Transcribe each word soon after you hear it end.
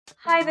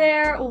Hi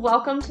there,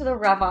 welcome to the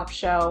RevOps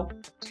Show.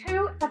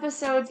 2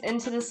 episodes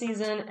into the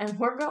season, and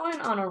we're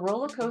going on a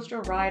roller coaster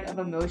ride of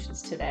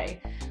emotions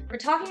today. We're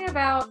talking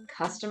about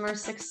customer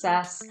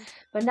success,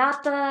 but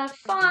not the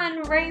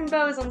fun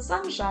rainbows and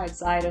sunshine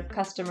side of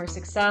customer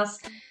success,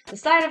 the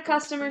side of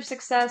customer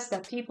success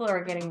that people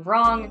are getting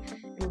wrong,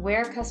 and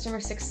where customer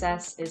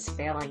success is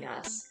failing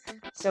us.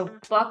 So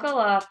buckle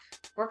up,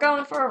 we're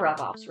going for a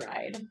RevOps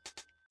ride.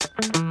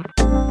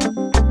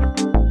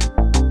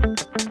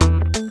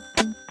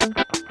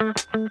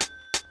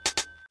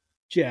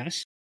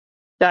 Jess.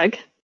 Doug.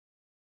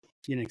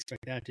 You didn't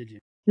expect that, did you?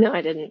 No,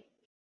 I didn't.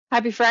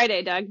 Happy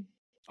Friday, Doug.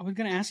 I was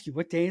going to ask you,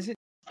 what day is it?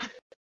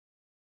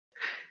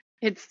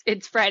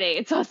 It's Friday.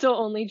 It's also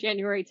only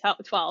January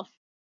 12th.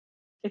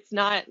 It's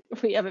not,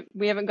 we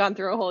haven't gone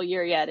through a whole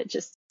year yet. It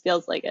just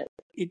feels like it.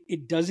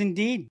 It does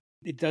indeed.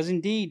 It does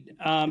indeed.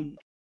 I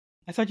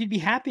thought you'd be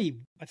happy.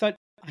 I thought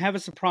I have a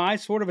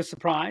surprise, sort of a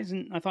surprise,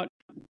 and I thought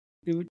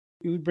it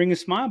would bring a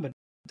smile, but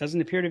it doesn't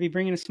appear to be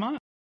bringing a smile.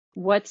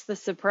 What's the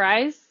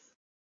surprise?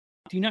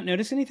 Do you not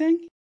notice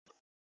anything?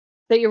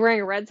 That you're wearing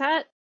a Reds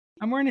hat?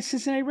 I'm wearing a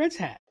Cincinnati Reds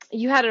hat.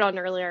 You had it on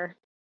earlier,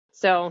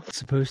 so... You're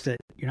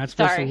not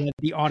supposed to let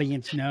the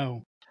audience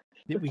know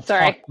that we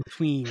talk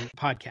between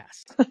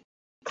podcasts.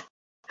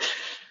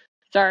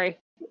 Sorry.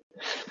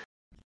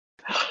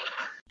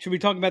 Should we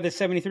talk about the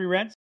 73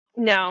 Reds?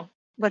 No,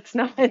 let's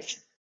not. Okay,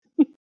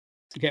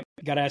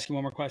 got to ask you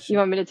one more question. You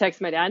want me to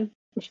text my dad?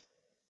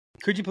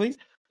 Could you please?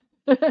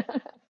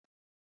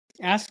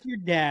 Ask your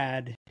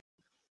dad.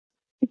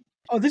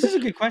 Oh, this is a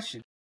good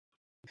question.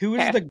 Who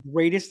is the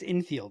greatest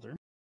infielder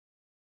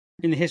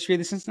in the history of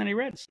the Cincinnati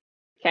Reds?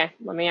 Okay,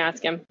 let me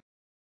ask him.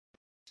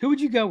 Who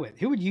would you go with?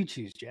 Who would you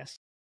choose, Jess?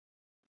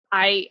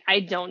 I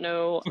don't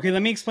know. Okay,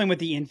 let me explain what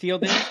the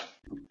infield is.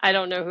 I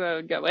don't know who I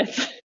would go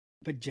with.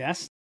 But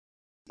Jess,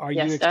 are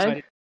you excited?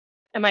 Doug?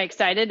 Am I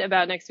excited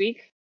about next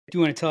week? Do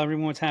you want to tell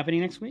everyone what's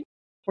happening next week?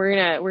 We're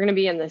gonna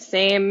be in the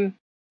same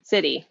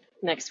city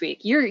next week.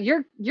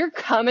 You're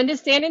coming to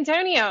San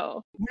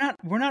Antonio.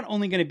 We're not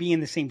only going to be in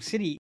the same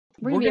city.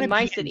 We're going to be in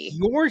my city.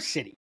 Your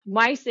city.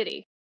 My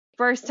city.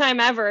 First time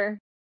ever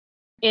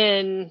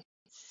in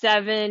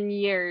 7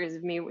 years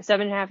of me,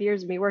 7.5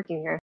 years of me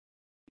working here.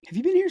 Have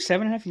you been here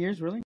 7.5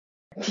 years, really?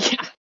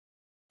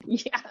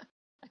 Yeah,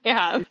 I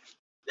have.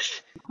 I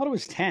thought it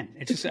was 10.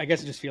 I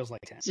guess it just feels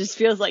like 10. It just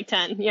feels like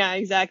 10. Yeah,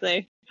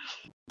 exactly.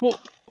 Well,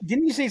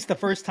 didn't you say it's the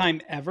first time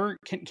ever?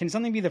 Can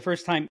something be the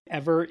first time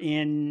ever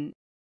in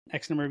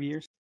X number of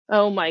years?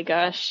 Oh my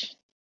gosh.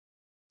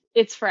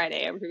 It's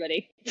Friday,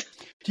 everybody. Do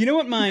you know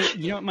what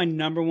my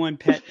number one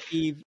pet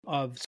peeve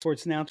of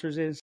sports announcers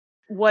is?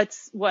 What?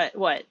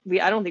 I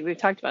don't think we've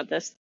talked about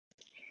this.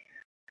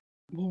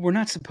 Well, we're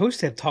not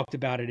supposed to have talked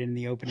about it in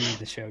the opening of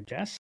the show,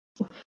 Jess.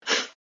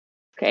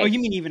 Okay. Oh, you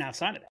mean even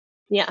outside of that?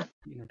 Yeah.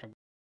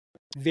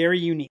 Very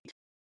unique.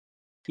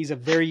 He's a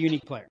very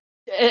unique player.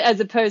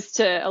 As opposed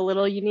to a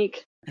little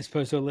unique. As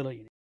opposed to a little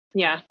unique.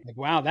 Yeah. Like,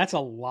 wow, that's a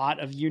lot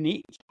of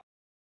unique.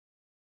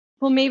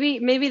 Well, maybe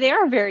they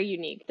are very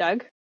unique,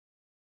 Doug.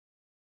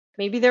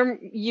 Maybe they're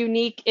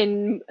unique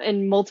in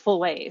multiple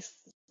ways.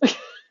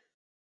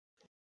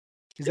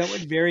 Is that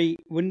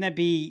wouldn't that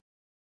be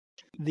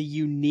the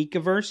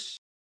unique-averse?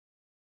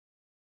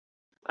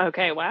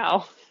 Okay,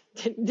 wow.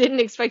 Didn't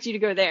expect you to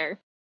go there.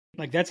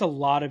 Like, that's a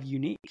lot of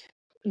unique.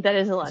 That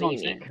is a lot of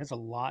unique. That's a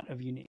lot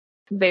of unique.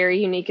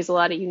 Very unique is a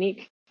lot of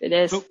unique. It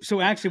is.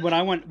 So actually, what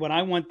I want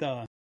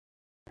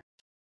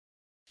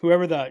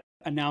whoever the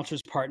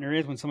announcer's partner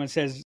is, when someone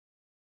says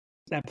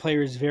that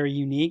player is very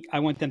unique,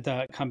 I want them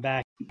to come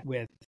back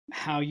with,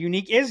 how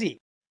unique is he?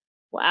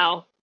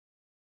 Wow.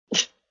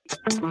 Oops,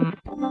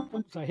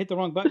 I hit the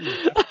wrong button.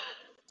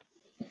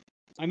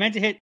 I meant to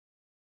hit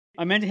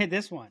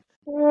this one.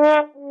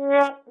 I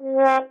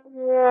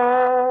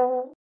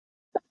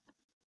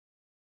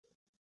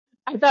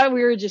thought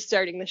we were just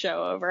starting the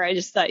show over. I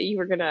just thought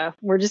we're gonna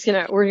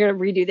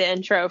redo the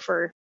intro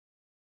for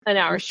an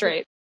hour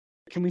straight.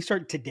 Can we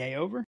start today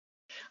over?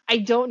 I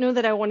don't know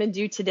that I want to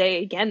do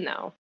today again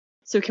though.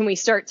 So can we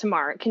start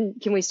tomorrow? Can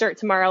we start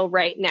tomorrow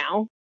right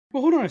now?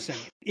 Well, hold on a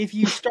second. If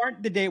you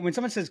start the day, when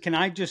someone says, "Can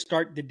I just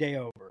start the day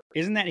over?"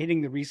 Isn't that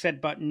hitting the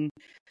reset button?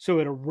 So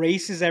it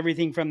erases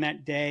everything from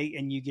that day,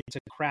 and you get to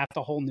craft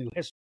a whole new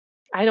history.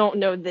 I don't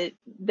know that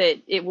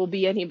it will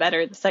be any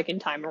better the second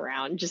time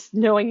around, just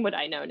knowing what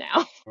I know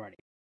now. Alrighty.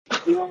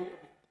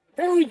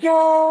 There we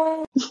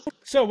go.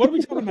 So what are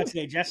we talking about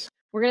today, Jess?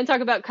 We're going to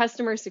talk about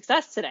customer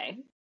success today.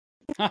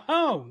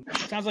 Oh,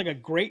 sounds like a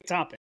great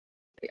topic.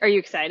 Are you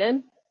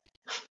excited?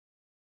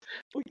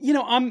 You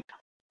know,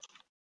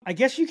 I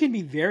guess you can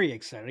be very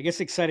excited. I guess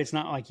excited's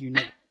not like you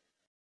know.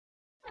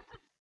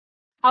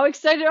 How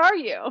excited are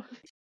you?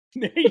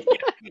 There you go.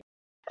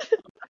 I'm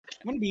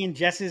going to be in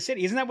Jess's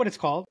City. Isn't that what it's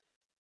called?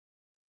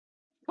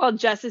 Called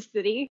Jess's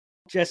City?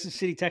 Jess's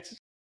City, Texas.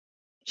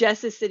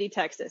 Jess's City,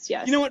 Texas,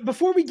 yes. You know what?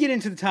 Before we get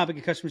into the topic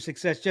of customer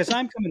success, Jess,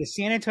 I'm coming to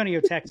San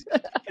Antonio, Texas,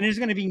 and it's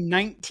going to be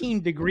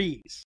 19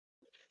 degrees.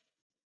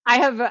 I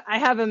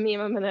have a meme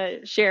I'm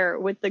going to share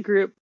with the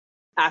group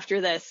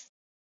after this.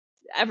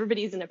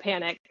 everybody's in a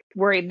panic,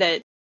 worried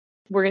that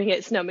we're going to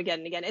get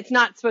snowmageddon again. It's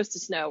not supposed to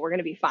snow. We're going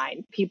to be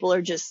fine. People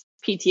are just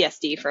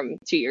PTSD from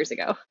 2 years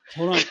ago.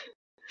 Hold on.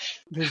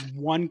 There's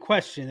one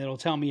question that'll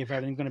tell me if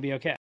everything's going to be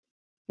okay.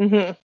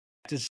 Mm-hmm.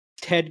 Does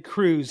Ted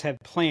Cruz have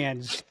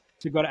plans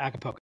to go to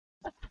Acapulco?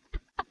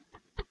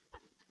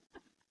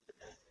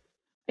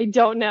 I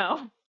don't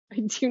know. I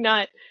do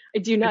not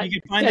You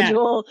can find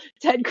schedule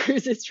Ted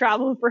Cruz's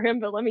travel for him,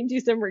 but let me do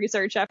some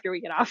research after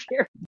we get off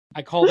here.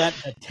 I call that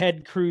the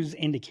Ted Cruz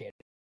indicator.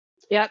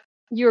 Yep.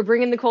 You are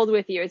bringing the cold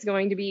with you. It's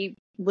going to be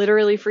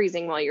literally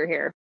freezing while you're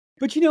here.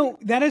 But you know,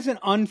 that is an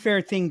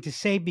unfair thing to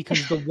say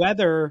because the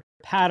weather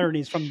pattern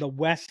is from the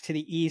west to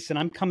the east, and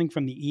I'm coming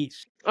from the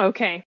east.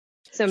 Okay.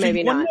 So So maybe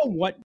you not. want to know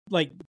what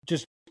like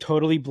just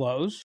totally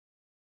blows?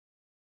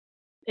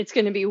 It's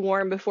going to be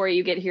warm before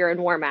you get here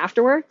and warm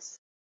afterwards.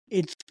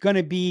 It's going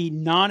to be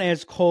not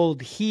as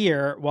cold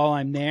here while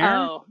I'm there,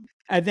 Oh,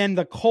 and then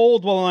the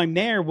cold while I'm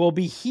there will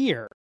be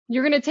here.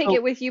 you're going to take Oh.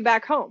 it with you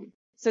back home.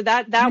 So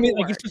that I mean,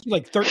 will like work. it's supposed to be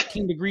like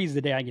 13 degrees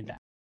the day I get back.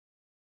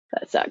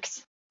 That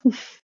sucks.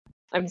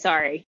 I'm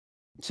sorry.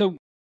 So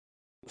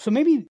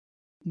maybe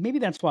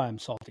that's why I'm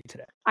salty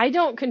today. I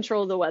don't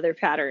control the weather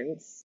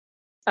patterns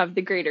of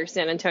the greater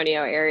San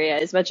Antonio area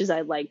as much as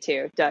I'd like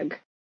to, Doug.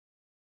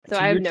 So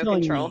I have you're no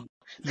telling control. me-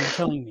 you're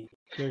telling me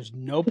there's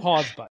no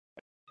pause button.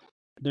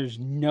 There's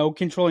no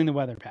controlling the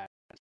weather pattern.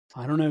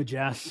 I don't know,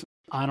 Jess.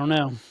 I don't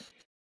know.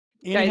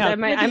 Guys, Anyhow,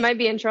 I might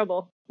be in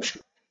trouble.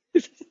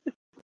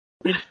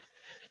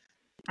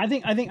 I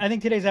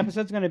think today's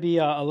episode is going to be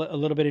a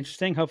little bit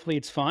interesting. Hopefully,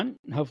 it's fun.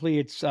 Hopefully,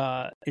 it's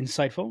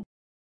insightful.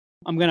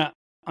 I'm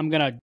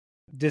gonna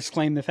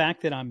disclaim the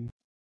fact that I'm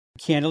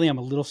a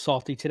little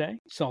salty today,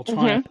 so I'll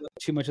try not to let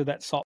too much of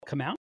that salt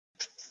come out.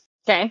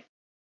 Okay.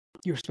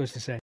 You were supposed to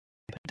say,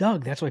 but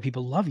Doug, that's why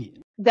people love you.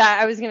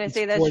 That I was going to It's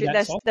say for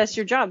that that's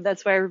your job.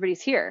 That's why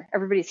everybody's here.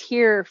 Everybody's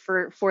here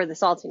for the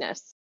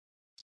saltiness.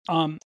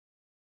 And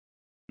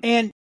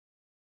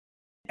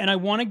I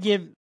want to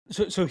give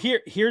so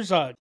here's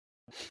a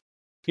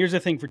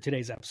thing for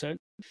today's episode.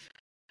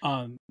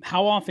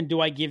 How often do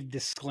I give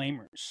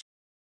disclaimers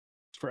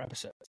for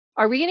episodes?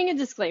 Are we getting a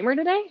disclaimer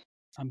today?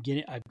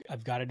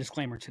 I've got a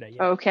disclaimer today.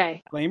 Yeah.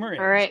 Okay. Disclaimer.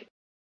 All right.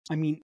 I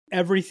mean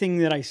everything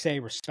that I say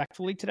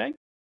respectfully today.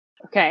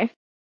 Okay.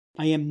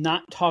 I am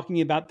not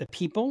talking about the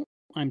people.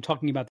 I'm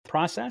talking about the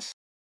process.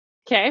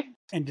 Okay.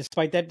 And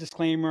despite that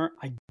disclaimer,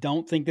 I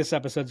don't think this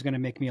episode is going to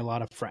make me a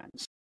lot of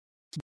friends.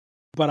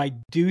 But I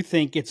do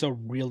think it's a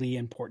really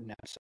important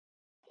episode.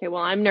 Okay.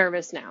 Well, I'm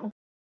nervous now.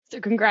 So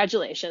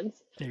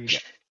congratulations. There you go.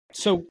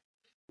 So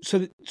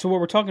what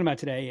we're talking about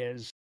today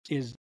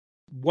is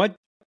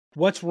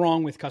what's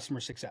wrong with customer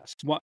success.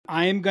 What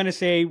I am going to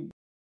say,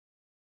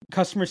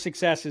 customer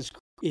success is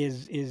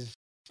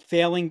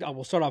failing. I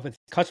will start off with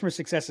customer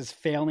success is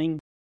failing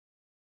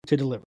to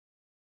deliver.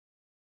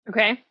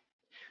 Okay.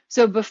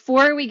 So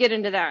before we get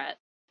into that,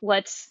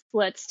 let's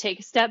take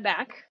a step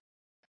back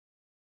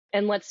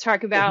and let's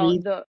talk about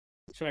breathe. the.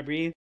 Should I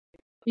breathe?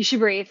 You should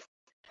breathe.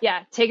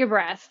 Yeah. Take a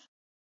breath.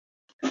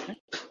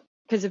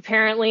 Because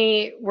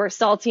apparently we're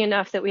salty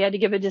enough that we had to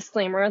give a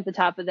disclaimer at the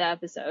top of the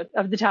episode,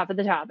 of the top of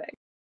the topic.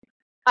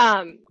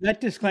 That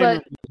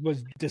disclaimer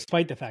was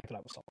despite the fact that I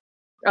was salty.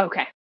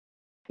 Okay.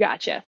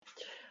 Gotcha.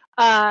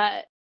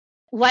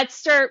 Let's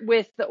start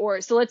with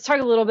so let's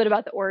talk a little bit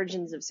about the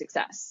origins of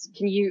success.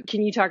 Can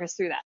you talk us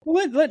through that?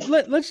 Well,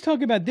 let's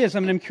talk about this. I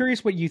mean, I'm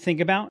curious what you think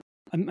about.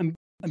 I'm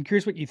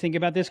curious what you think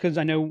about this because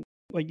I know,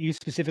 like, you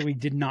specifically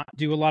did not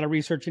do a lot of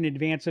research in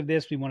advance of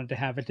this. We wanted to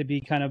have it to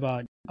be kind of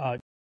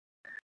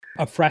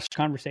a fresh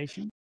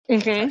conversation.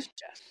 Mm-hmm.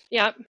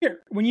 Yep. Here,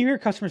 when you hear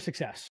customer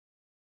success,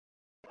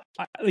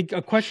 like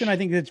a question I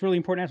think that's really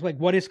important to ask, like,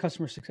 what is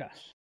customer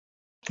success?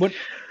 What?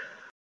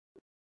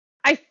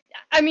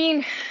 I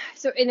mean,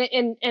 so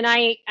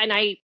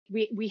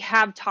we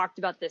have talked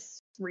about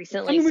this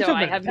recently, we so talked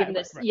I about have it, given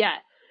right, this, right. yeah.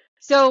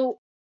 So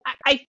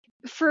I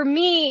for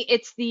me,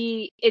 it's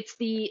the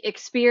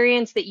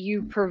experience that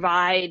you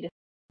provide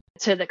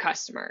to the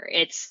customer.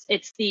 It's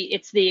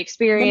the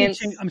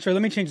experience.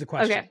 Let me change the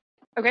question.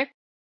 Okay.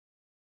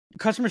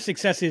 Customer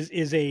success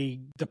is a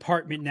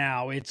department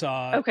now. It's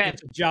a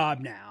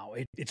job now.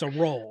 It's a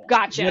role.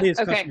 Gotcha. What is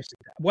Okay. customer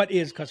success? What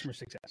is customer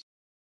success?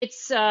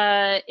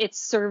 It's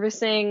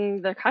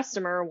servicing the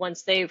customer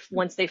once they've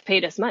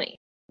paid us money.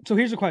 So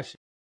here's the question: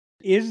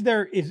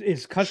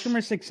 is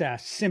customer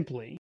success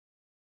simply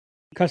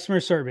customer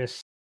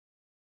service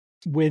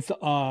with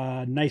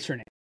a nicer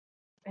name?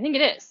 I think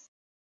it is.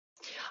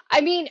 I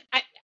mean,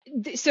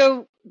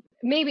 so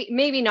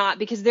maybe not,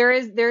 because there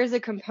is a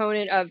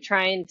component of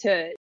trying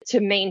to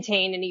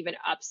maintain and even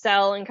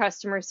upsell in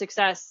customer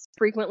success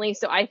frequently.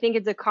 So I think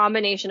it's a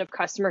combination of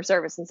customer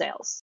service and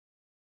sales.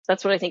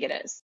 That's what I think it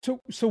is.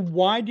 So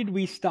why did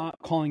we stop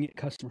calling it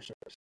customer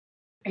service?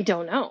 I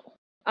don't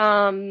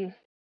know.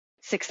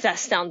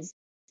 Success sounds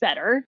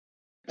better.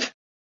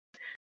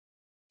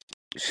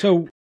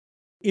 So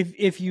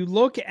if you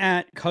look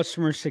at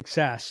customer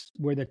success,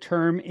 where the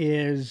term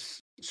is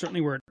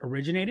certainly where it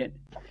originated,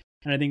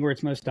 and I think where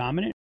it's most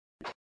dominant,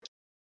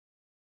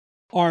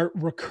 are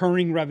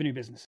recurring revenue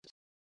businesses.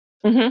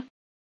 Mm-hmm.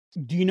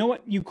 Do you know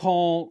what you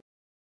call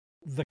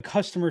the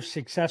customer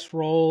success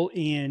role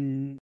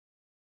in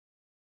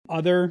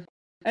other,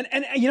 and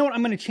you know what,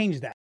 I'm going to change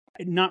that.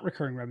 Not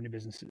recurring revenue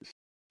businesses,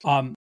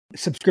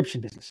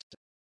 subscription businesses.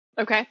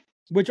 Okay.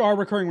 Which are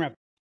recurring revenue.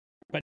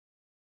 But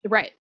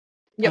right.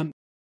 Yep.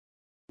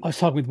 I was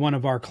talking with one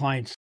of our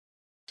clients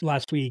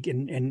last week,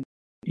 and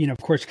you know, of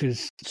course,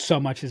 because so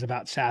much is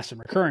about SaaS and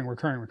recurring.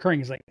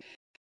 Is like,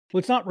 well,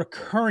 it's not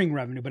recurring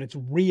revenue, but it's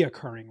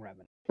reoccurring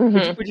revenue,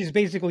 Mm-hmm. which is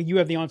basically you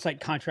have the on-site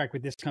contract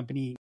with this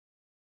company.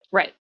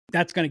 Right.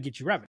 That's going to get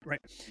you revenue, right?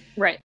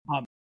 Right.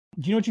 Do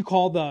you know what you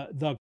call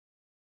the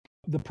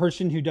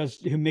person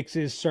who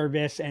mixes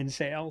service and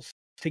sales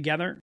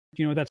together?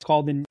 Do you know what that's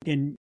called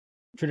in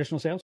traditional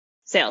sales?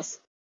 Sales.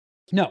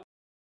 No.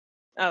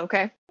 Oh,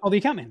 okay. Oh, the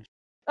account manager.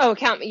 Oh,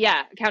 account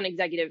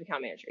executive,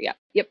 account manager. Yeah.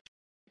 Yep.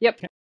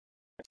 Okay.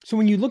 So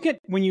when you look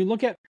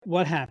at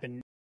what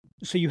happened,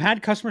 so you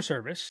had customer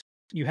service,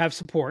 you have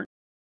support,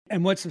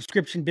 and what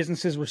subscription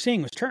businesses were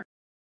seeing was churn.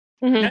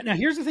 Mm-hmm. Now,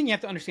 here's the thing you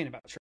have to understand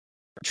about churn.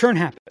 Churn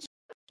happens.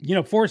 You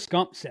know, Forrest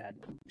Gump said,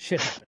 "Shit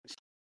happens."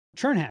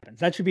 Churn happens.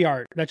 That should be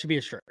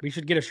a shirt. We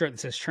should get a shirt that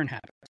says "Churn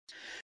happens."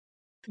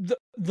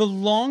 The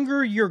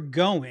longer you're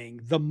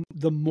going,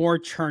 the more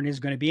churn is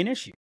going to be an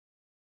issue,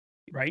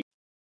 right?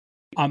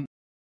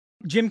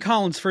 Jim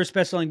Collins' first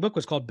best-selling book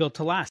was called Built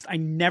to Last. I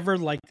never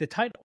liked the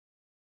title.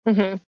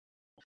 Mm-hmm.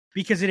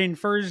 Because it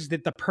infers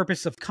that the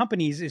purpose of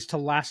companies is to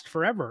last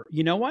forever.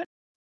 You know what?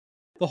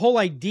 The whole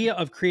idea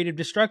of creative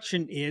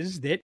destruction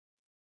is that,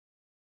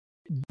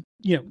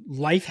 you know,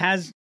 life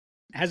has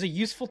a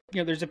useful,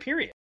 you know, there's a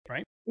period,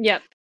 right?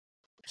 Yep.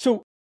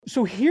 So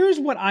here's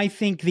what I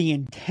think the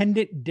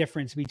intended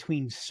difference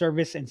between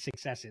service and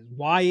success is.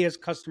 Why is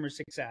customer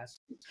success?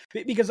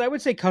 Because I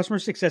would say customer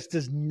success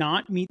does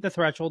not meet the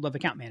threshold of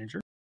account manager.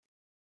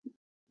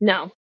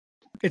 No.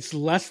 It's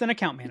less than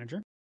account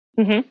manager.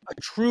 Mm-hmm.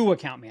 A true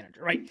account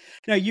manager, right?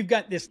 Now you've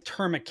got this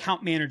term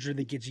account manager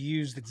that gets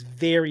used that's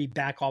very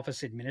back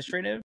office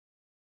administrative.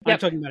 Yep. I'm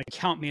talking about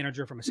account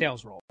manager from a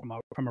sales role,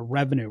 from a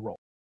revenue role.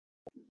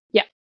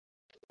 Yeah.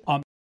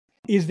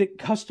 Is that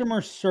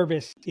customer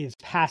service is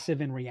passive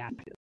and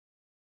reactive.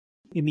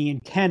 And the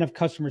intent of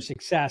customer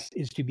success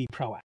is to be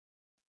proactive.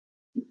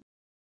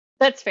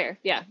 That's fair.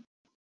 Yeah.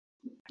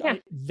 Yeah.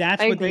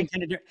 That's what they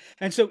intended to do.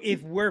 And so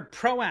if we're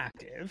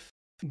proactive,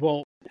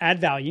 we'll add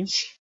value.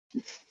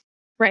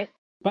 Right.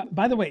 But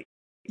by the way,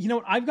 you know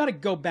what? I've got to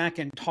go back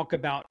and talk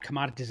about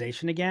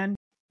commoditization again.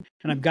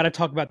 And I've got to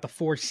talk about the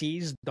 4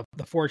 C's, the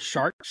 4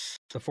 sharks,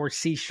 the 4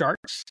 C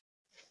sharks,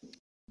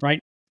 right?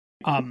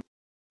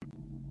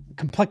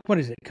 What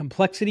is it?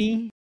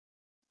 Complexity.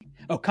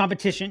 Oh,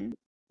 competition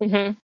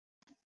Mm-hmm.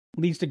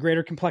 leads to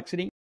greater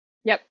complexity.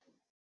 Yep.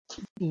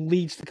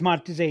 Leads to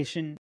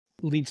commoditization,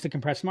 leads to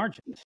compressed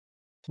margins.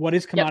 What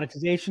is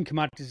commoditization? Yep.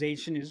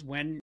 Commoditization is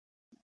when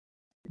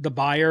the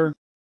buyer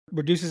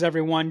reduces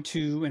everyone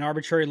to an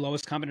arbitrary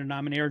lowest common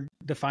denominator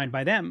defined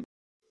by them.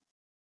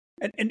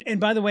 And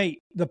by the way,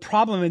 the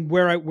problem, and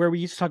where we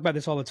used to talk about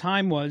this all the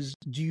time, was,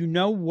 do you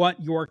know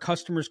what your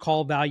customers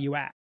call value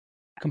add?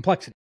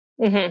 Complexity.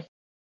 Mm-hmm.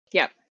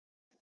 Yep.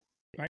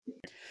 Right.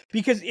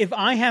 Because if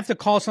I have to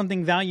call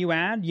something value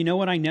add, you know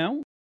what I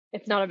know?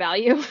 It's not a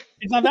value.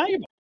 It's not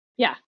valuable.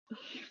 Yeah.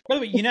 By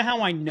the way, you know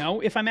how I know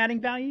if I'm adding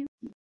value?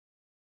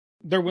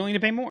 They're willing to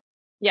pay more.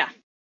 Yeah.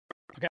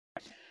 Okay.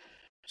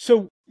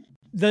 So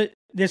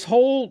this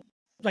whole,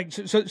 like,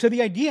 so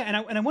the idea, and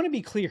I want to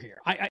be clear here.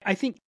 I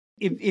think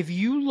if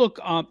you look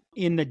up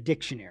in the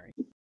dictionary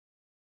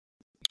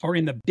or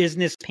in the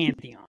business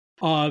pantheon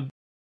of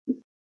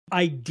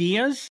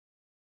ideas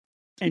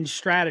and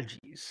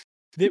strategies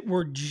that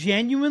were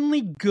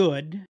genuinely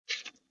good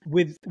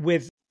with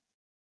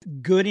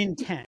good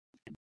intent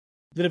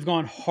that have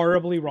gone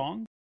horribly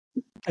wrong,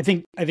 I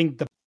think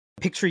the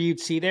picture you'd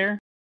see there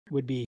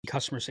would be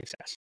customer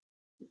success.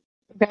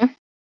 Okay.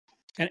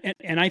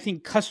 And I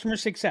think customer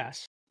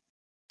success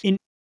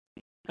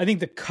I think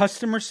the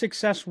customer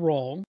success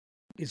role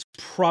is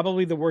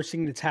probably the worst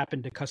thing that's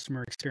happened to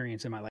customer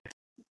experience in my life.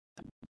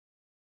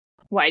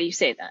 Why do you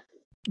say that?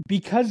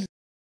 Because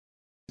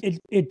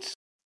it's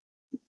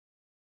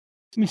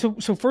I mean,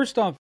 so first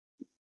off,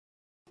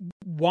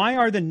 why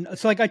are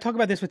so like I talk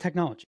about this with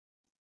technology,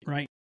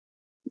 right?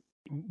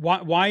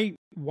 Why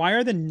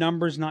are the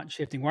numbers not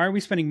shifting? Why are we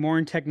spending more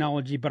in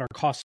technology, but our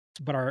cost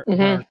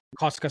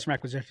of customer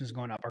acquisition is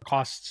going up? Our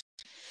costs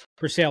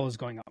per sale is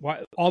going up.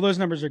 Why, all those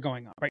numbers are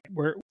going up, right?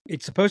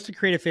 It's supposed to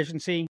create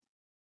efficiency,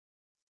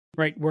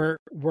 right? We're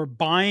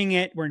buying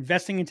it. We're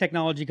investing in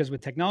technology because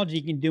with technology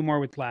you can do more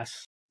with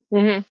less,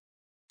 Mm-hmm.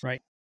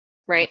 right?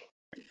 Right.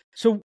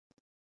 So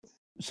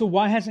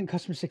why hasn't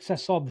customer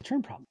success solved the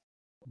churn problem?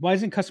 Why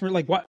isn't customer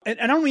like what?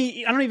 I don't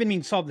even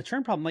mean solve the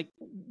churn problem. Like,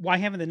 why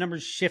haven't the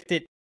numbers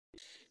shifted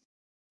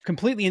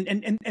completely?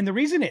 And the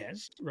reason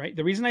is, right?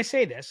 The reason I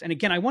say this, and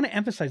again, I want to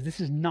emphasize, this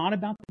is not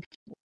about the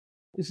people.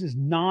 This is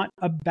not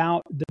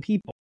about the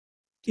people.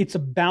 It's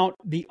about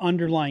the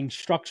underlying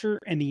structure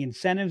and the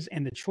incentives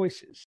and the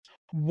choices.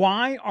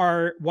 Why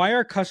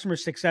are customer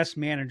success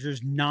managers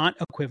not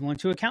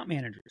equivalent to account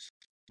managers?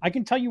 I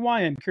can tell you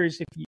why. I'm curious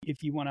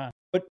if you want to.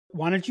 But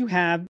why don't you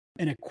have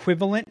an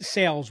equivalent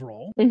sales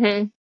role,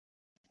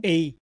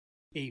 a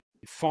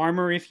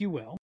farmer, if you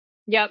will?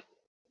 Yep.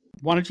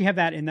 Why don't you have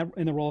that in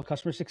the role of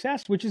customer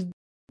success, which is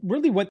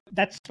really what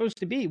that's supposed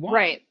to be? Why?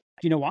 Right.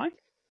 Do you know why?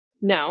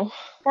 No.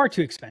 Far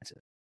too expensive.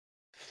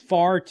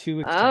 Far too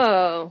expensive.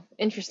 Oh,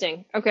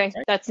 interesting. Okay,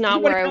 Right? that's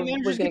not where I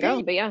was going to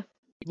go, but yeah.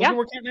 Yeah.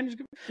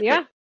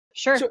 Yeah.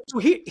 Sure. So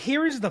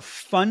here is the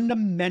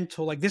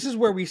fundamental, like this is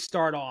where we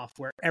start off,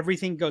 where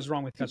everything goes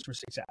wrong with customer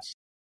success.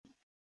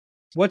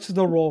 What's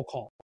the role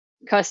called?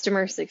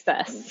 Customer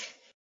success.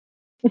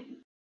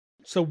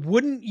 So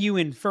wouldn't you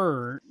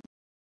infer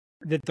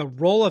that the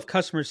role of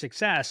customer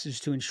success is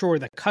to ensure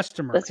the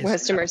customer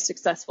is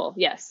successful?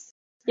 Yes.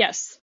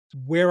 Yes.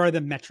 Where are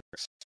the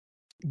metrics?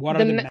 What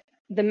are the metrics?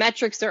 The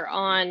metrics are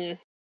on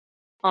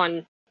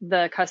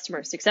the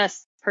customer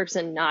success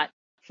person, not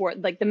for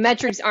like the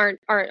metrics aren't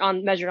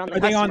measured on the customer. Are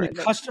they on the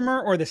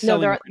customer or the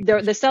selling? No,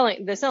 they're the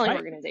selling right?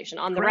 organization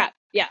on the rep.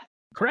 Yeah.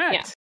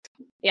 Correct.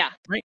 Yeah.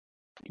 Right.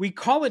 We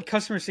call it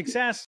customer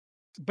success,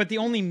 but the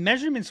only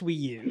measurements we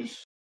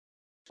use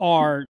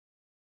are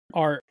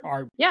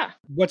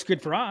what's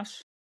good for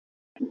us.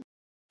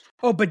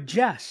 Oh, but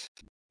Jess,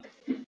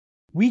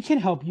 we can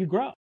help you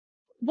grow.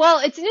 Well,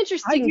 it's an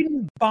interesting. I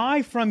didn't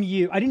buy from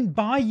you. I didn't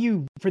buy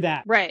you for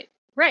that. Right.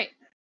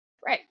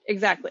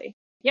 Exactly.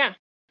 Yeah.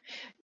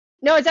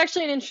 No, it's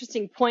actually an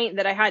interesting point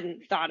that I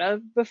hadn't thought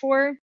of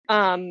before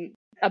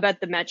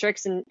about the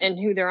metrics and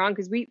who they're on,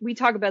 because we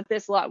talk about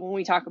this a lot when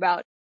we talk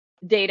about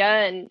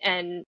data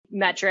and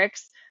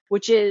metrics,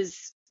 which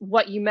is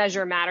what you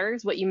measure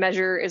matters. What you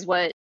measure is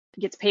what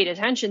gets paid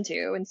attention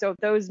to. And so if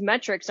those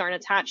metrics aren't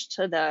attached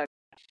to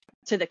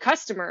the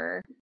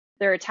customer,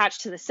 they're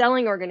attached to the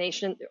selling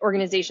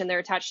organization, they're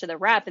attached to the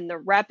rep, and the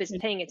rep is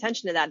paying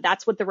attention to that.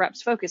 That's what the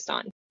rep's focused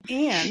on.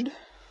 And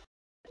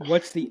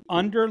what's the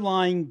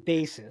underlying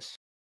basis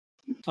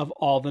of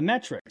all the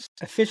metrics?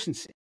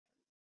 Efficiency.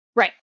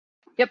 Right.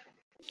 Yep.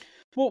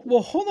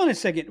 Well, hold on a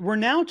second. We're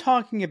now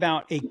talking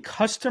about a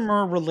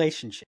customer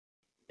relationship,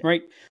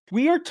 right?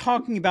 We are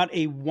talking about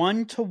a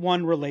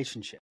one-to-one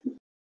relationship,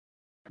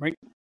 right?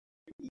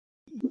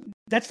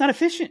 That's not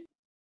efficient.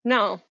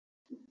 No.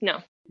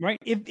 Right?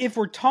 If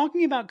we're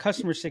talking about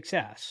customer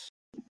success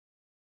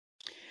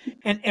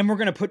and we're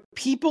going to put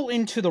people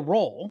into the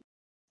role,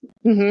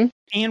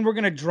 and we're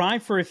going to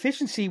drive for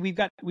efficiency, we've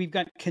got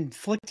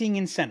conflicting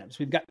incentives.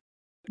 We've got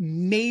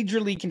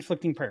majorly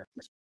conflicting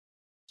priorities.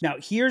 Now,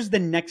 here's the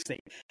next thing,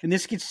 and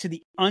this gets to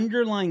the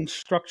underlying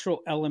structural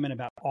element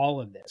about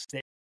all of this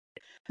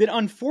that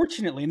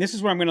unfortunately, and this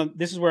is where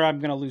I'm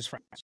going to lose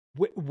friends.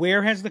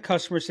 Where has the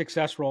customer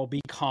success role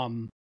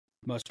become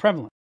most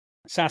prevalent?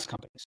 SaaS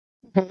companies.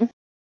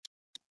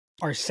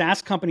 Are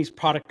SaaS companies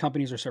product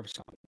companies or service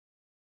companies?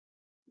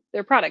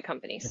 They're product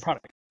companies. They're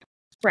product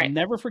companies. Right. I'll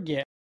never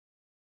forget.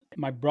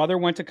 My brother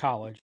went to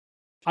college.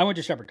 I went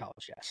to Shepherd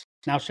College, yes.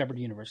 Now Shepherd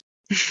University.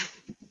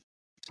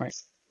 Right.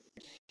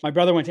 My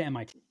brother went to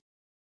MIT.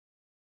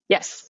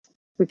 Yes.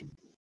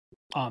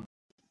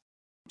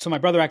 So my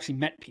brother actually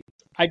met people.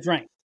 I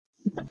drank.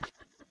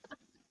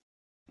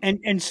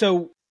 And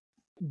so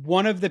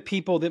one of the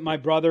people that my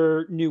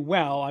brother knew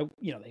well,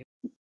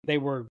 they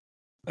were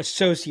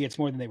associates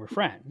more than they were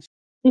friends,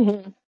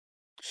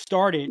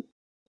 started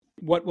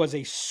what was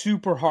a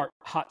super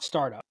hot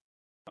startup,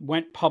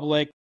 went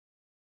public,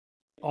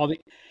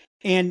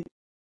 and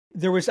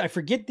there was, I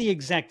forget the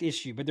exact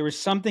issue, but there was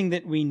something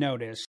that we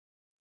noticed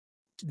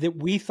that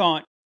we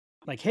thought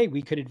like, hey,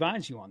 we could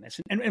advise you on this.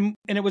 And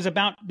it was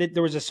about that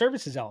there was a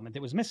services element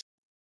that was missing.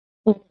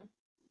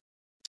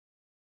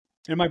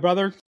 And my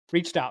brother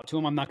reached out to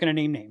him. I'm not going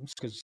to name names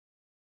because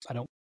I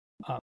don't.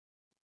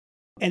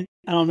 And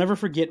I'll never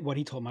forget what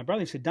he told my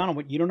brother. He said, Donald,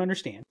 what you don't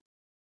understand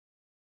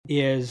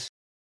is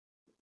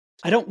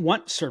I don't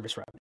want service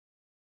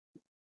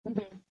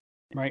revenue.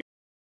 Right?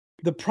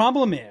 The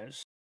problem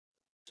is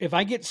if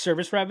I get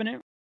service revenue,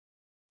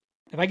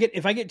 if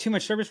I get too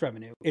much service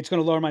revenue, it's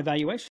going to lower my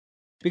valuation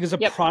because a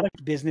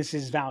product business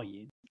is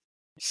valued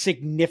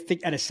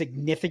at a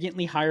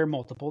significantly higher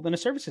multiple than a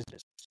services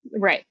business.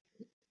 Right.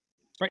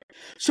 Right.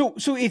 So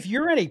if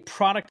you're at a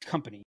product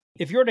company,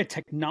 if you're at a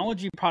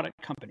technology product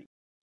company,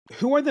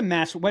 who are the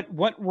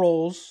what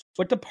roles,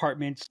 what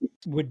departments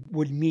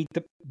would meet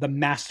the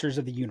masters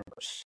of the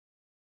universe?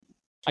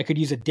 I could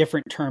use a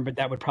different term, but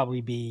that would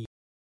probably be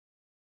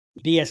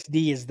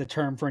BSD is the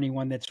term for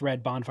anyone that's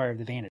read Bonfire of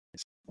the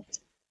Vanities.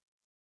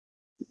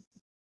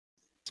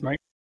 Right?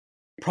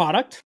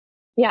 Product.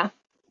 Yeah.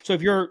 So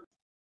if you're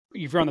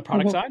on the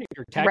product side, if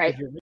you're tech, right.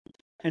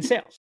 And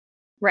sales.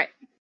 Right.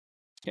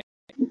 Okay.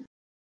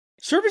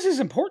 Service is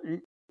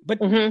important, but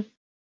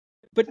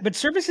but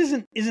service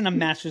isn't a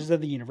masters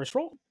of the universe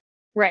role.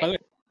 Right. By the way,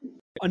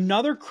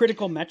 another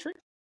critical metric.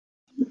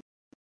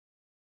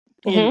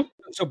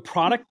 So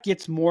product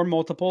gets more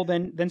multiple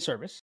than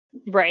service.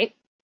 Right.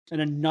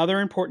 And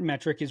another important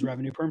metric is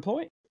revenue per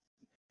employee.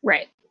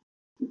 Right.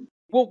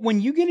 Well,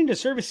 when you get into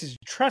services,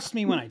 trust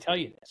me when I tell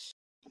you this.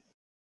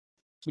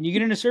 When you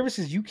get into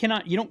services, you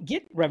don't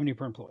get revenue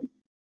per employee.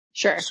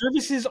 Sure.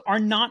 Services are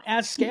not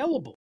as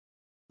scalable.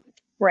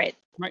 Right.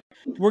 Right.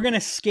 We're going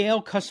to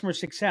scale customer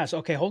success.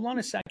 Okay, hold on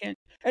a second.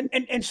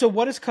 And so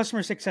what does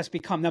customer success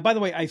become? Now, by the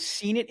way, I've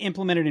seen it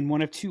implemented in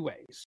one of two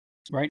ways,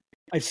 right?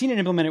 I've seen it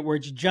implemented where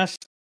it's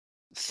just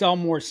sell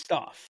more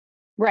stuff.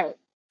 Right.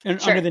 And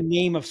Sure. under the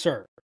name of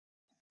serve.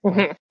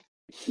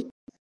 Mm-hmm.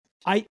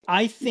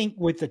 I think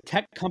with the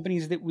tech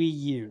companies that we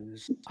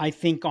use, I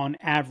think on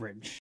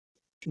average,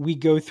 we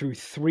go through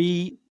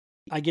 3.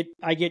 I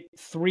get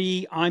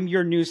 3 I'm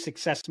your new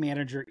success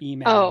manager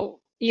email. Oh,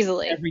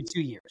 easily. Every 2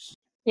 years.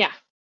 Yeah.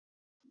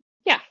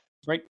 Yeah.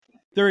 Right?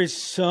 There is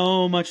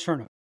so much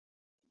turnover.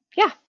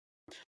 Yeah.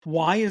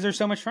 Why is there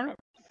so much turnover?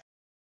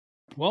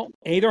 Well,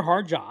 they're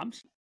hard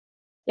jobs.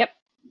 Yep.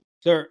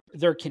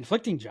 They're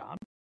conflicting jobs.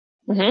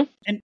 Mm-hmm.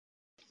 And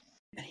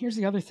here's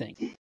the other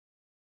thing.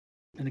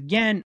 And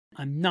again,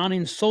 I'm not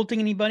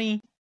insulting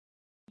anybody.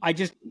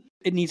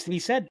 It needs to be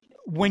said.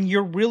 When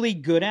you're really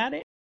good at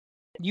it,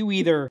 you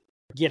either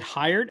get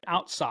hired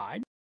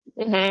outside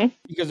Mm-hmm.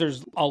 because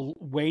there's a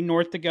way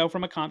north to go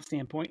from a comp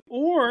standpoint,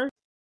 or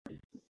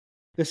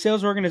the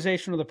sales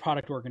organization or the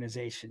product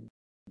organization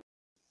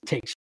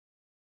takes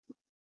you.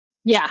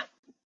 Yeah.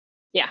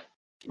 Yeah.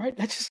 Right?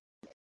 That's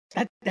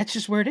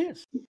just where it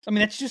is.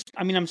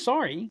 I'm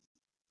sorry.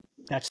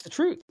 That's the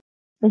truth.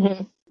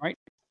 Mm-hmm. Right?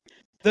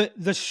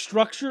 The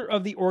structure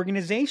of the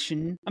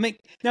organization.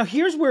 Now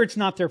here's where it's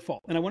not their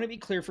fault. And I want to be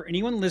clear for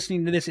anyone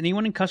listening to this,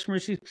 anyone in customer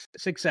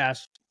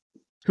success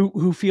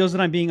who feels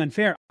that I'm being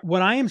unfair.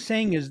 What I am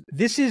saying is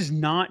this is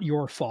not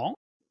your fault.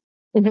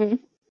 Mm-hmm.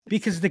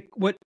 Because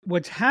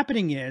what's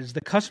happening is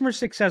the customer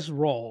success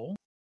role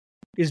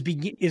is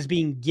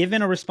being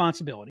given a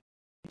responsibility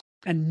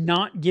and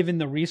not given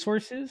the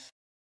resources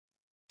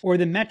or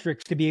the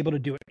metrics to be able to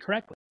do it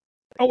correctly.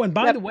 Oh, and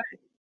by the way,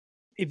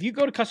 if you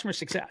go to customer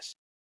success,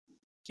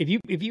 if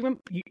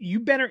you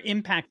better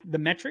impact the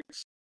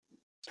metrics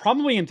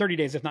probably in 30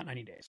 days, if not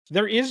 90 days.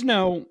 There is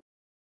no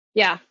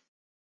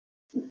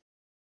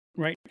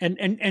right,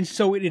 and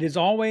so it is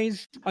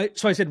always.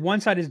 So I said one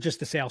side is just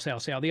the sale.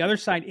 The other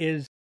side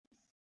is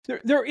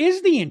there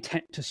is the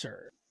intent to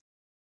serve,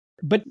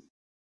 but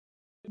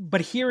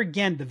here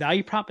again, the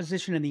value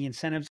proposition and the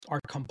incentives are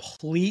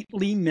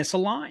completely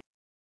misaligned.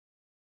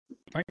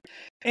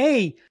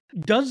 Right?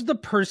 Does the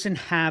person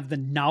have the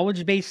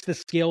knowledge base, the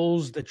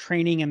skills, the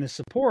training, and the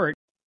support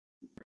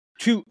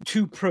to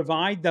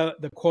provide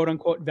the quote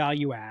unquote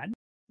value add?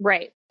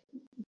 Right.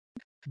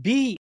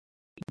 B,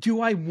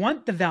 do I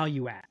want the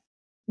value add?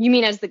 You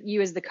mean as the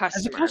customer?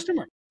 As a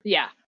customer.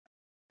 Yeah.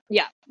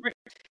 Yeah. Right.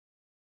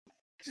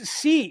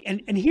 C,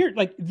 and here,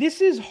 like,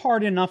 this is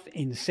hard enough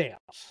in sales,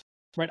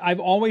 right?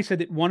 I've always said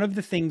that one of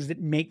the things that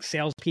makes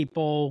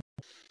salespeople,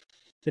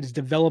 that has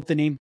developed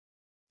the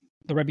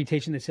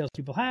reputation that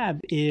salespeople have,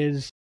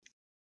 is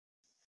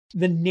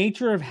the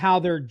nature of how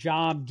their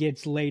job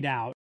gets laid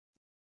out.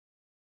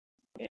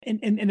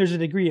 And there's a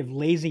degree of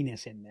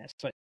laziness in this,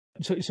 but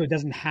so it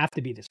doesn't have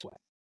to be this way.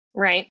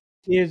 Right.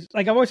 Is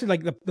like I've always said,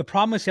 like the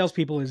problem with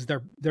salespeople is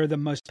they're the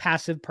most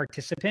passive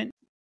participant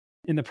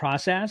in the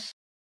process,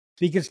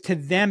 because to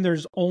them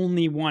there's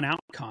only one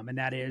outcome, and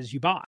that is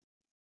you buy.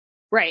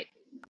 Right.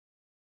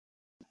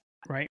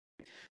 Right.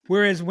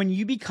 Whereas when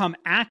you become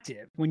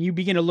active, when you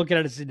begin to look at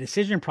it as a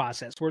decision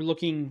process, we're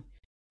looking,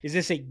 is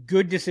this a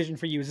good decision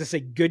for you? Is this a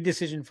good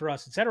decision for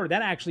us, et cetera?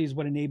 That actually is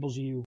what enables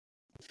you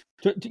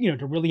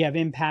to really have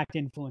impact,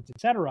 influence, et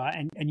cetera.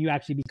 And you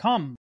actually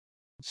become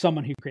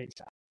someone who creates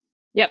that.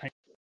 Yep. Right?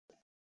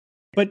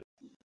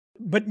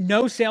 But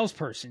no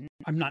salesperson,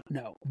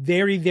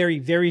 very, very,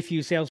 very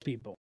few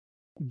salespeople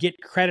get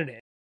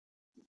credited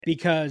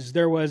because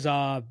there was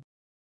a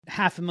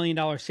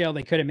 $500,000 sale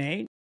they could have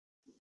made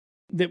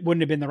that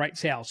wouldn't have been the right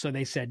sale. So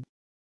they said,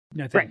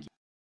 no, thank you.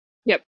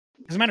 Yep.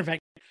 As a matter of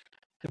fact,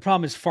 the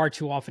problem is far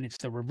too often it's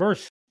the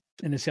reverse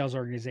in the sales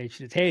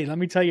organization. It's, hey, let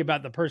me tell you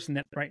about the person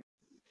that, right?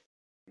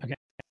 Okay.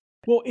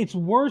 Well, it's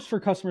worse for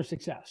customer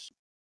success,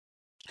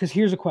 because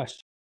here's a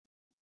question.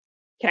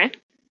 Okay.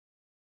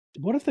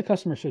 What if the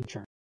customer should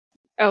churn?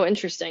 Oh,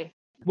 interesting.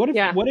 What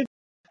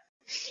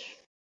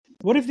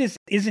if this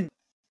isn't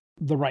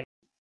the right?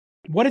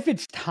 What if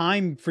it's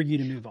time for you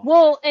to move on?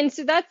 Well, and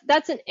so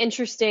that's an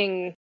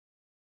interesting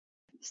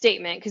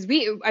statement, because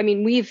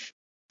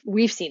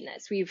we've seen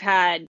this.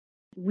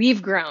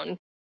 We've grown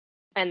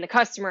and the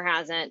customer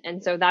hasn't,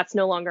 and so that's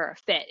no longer a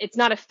fit. It's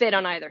not a fit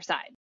on either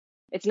side.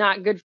 It's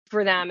not good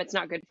for them, it's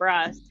not good for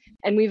us.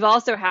 And we've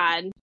also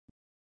had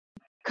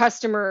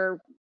customer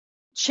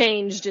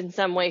changed in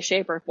some way,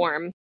 shape, or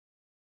form,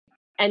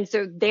 and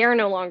so they're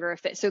no longer a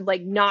fit. So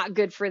like, not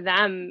good for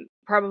them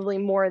probably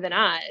more than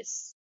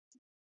us.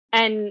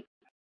 And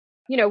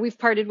we've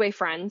parted ways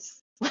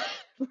friends,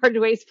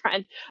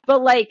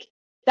 but like,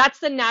 that's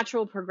the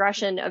natural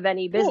progression of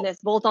any business,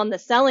 both on the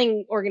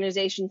selling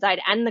organization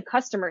side and the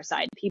customer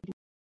side.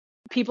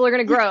 People are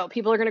going to grow.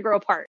 People are going to grow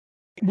apart.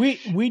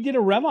 We did a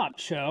RevOps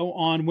show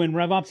on when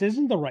RevOps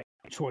isn't the right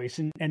choice,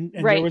 and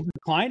there Right. was a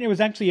client. It was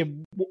actually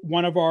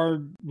one of our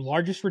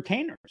largest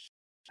retainers,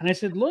 and I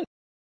said, look,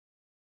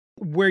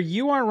 where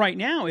you are right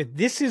now, if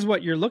this is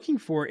what you're looking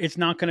for, it's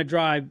not going to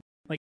drive.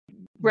 Like, we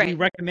Right.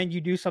 recommend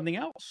you do something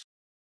else.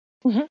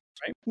 Mhm.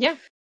 Right? Yeah.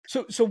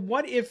 So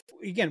what if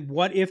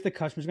the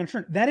customer's going to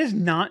churn? That is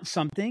not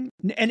something,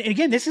 and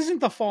again, this isn't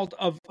the fault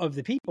of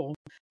the people.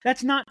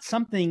 That's not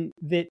something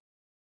that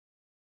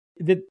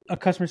a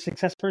customer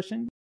success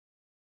person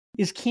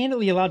is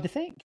candidly allowed to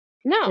think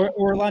No.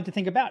 or allowed to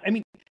think about. I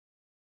mean,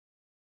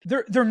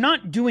 they're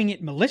not doing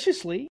it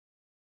maliciously.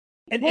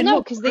 Well,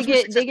 no, because they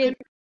get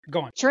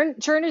go on.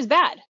 churn is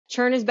bad.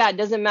 Churn is bad.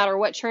 Doesn't matter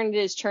what churn it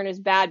is. Churn is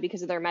bad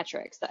because of their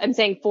metrics. I'm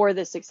saying for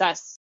the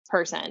success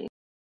person,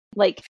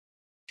 like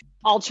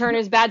all churn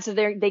is bad, so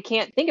they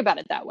can't think about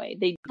it that way.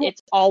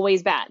 It's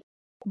always bad.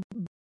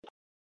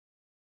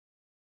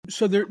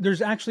 So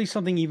there's actually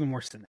something even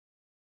worse than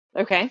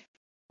that. Okay.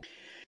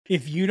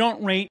 If you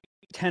don't rate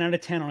 10 out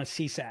of 10 on a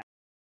CSAT.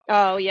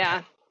 Oh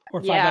yeah.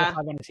 Or 5 out of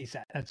 5 on a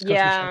CSAT. That's customer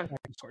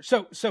satisfaction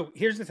score. So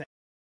here's the thing.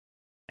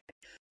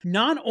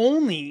 Not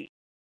only,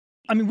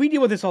 I mean, we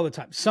deal with this all the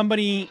time.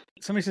 Somebody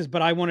says,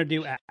 but I want to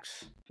do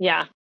X.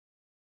 Yeah.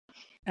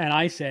 And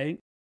I say,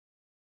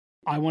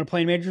 I want to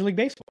play in Major League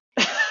Baseball.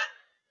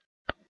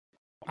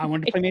 I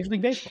want to play Major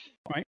League Baseball,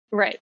 right?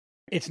 Right.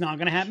 It's not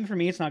going to happen for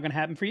me. It's not going to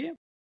happen for you.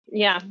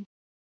 Yeah.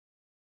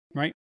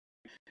 Right?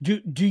 Do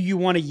you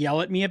want to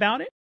yell at me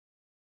about it?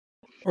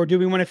 Or do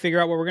we want to figure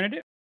out what we're going to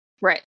do?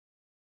 Right.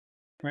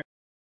 Right.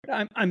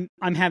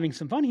 I'm having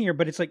some fun here,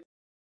 but it's like,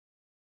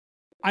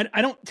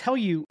 I don't tell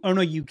you, oh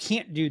no, you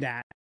can't do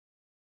that.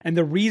 And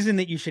the reason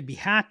that you should be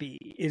happy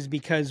is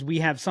because we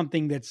have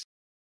something that's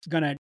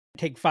going to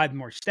take 5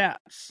 more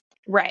steps.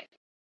 Right.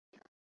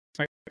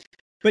 Right.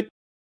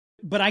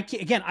 But I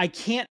can't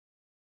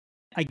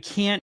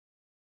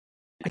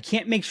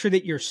make sure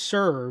that you're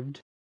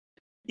served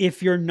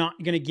if you're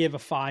not going to give a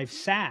 5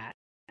 sat.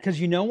 Because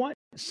you know what?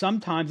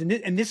 Sometimes,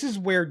 and this is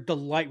where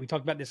delight, we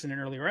talked about this in an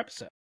earlier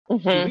episode.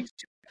 Mm-hmm. 2 weeks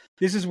ago,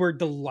 this is where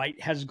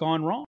delight has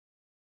gone wrong.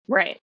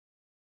 Right.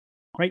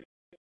 Right.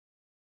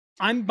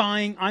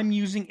 I'm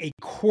using a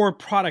core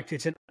product.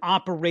 It's an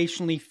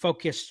operationally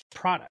focused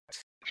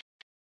product.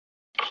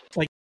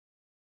 Like,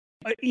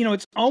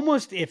 it's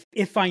almost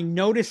if I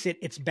notice it,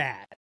 it's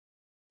bad.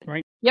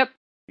 Right. Yep.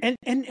 And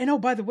oh,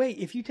 by the way,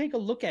 if you take a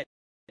look at,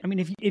 I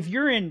mean, if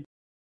you're in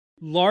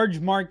large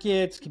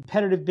markets,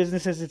 competitive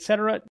businesses,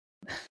 etc.,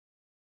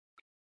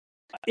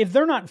 if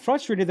they're not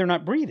frustrated, they're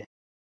not breathing.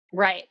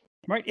 Right.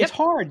 Right. Yep. It's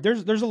hard.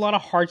 There's a lot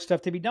of hard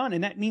stuff to be done.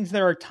 And that means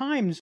there are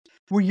times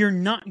where you're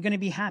not going to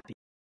be happy.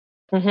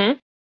 Mm-hmm.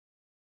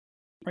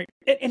 Right.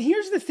 And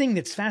here's the thing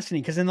that's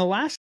fascinating, because in the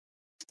last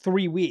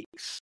 3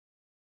 weeks,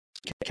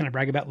 can I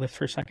brag about Lyft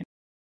for a second?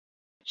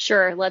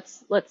 Sure.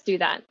 Let's do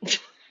that.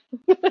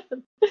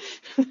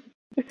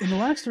 In the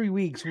last 3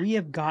 weeks, we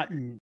have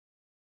gotten,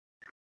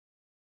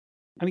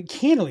 I mean,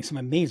 candidly, some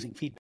amazing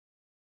feedback.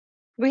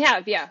 We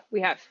have. Yeah,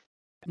 we have.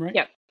 Right.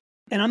 Yep.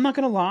 And I'm not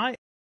going to lie,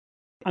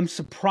 I'm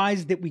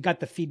surprised that we got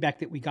the feedback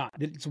that we got,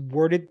 that it's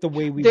worded the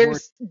way we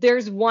worded.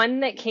 There's one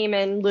that came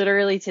in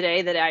literally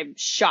today that I'm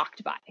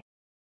shocked by.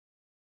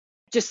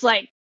 Just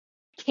like,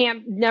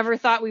 never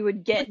thought we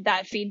would get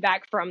that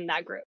feedback from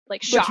that group.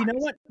 Like, shocked. But you know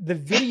what? The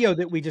video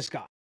that we just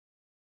got.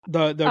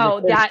 That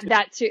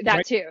too.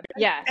 Right?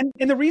 Yeah.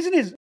 And the reason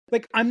is,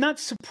 like, I'm not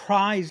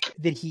surprised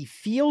that he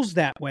feels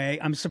that way.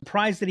 I'm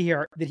surprised that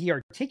he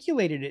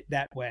articulated it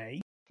that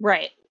way.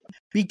 Right.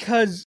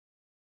 Because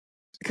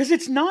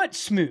it's not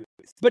smooth.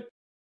 But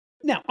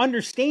now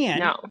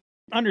understand,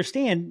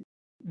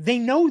 they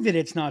know that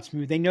it's not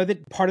smooth. They know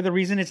that part of the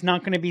reason it's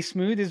not going to be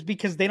smooth is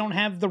because they don't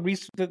have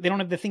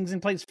the things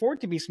in place for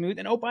it to be smooth.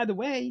 And oh, by the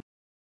way,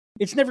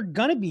 it's never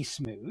going to be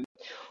smooth.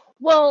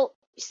 Well,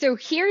 so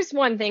here's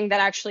one thing that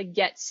actually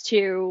gets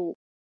to,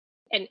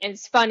 and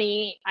it's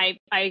funny. I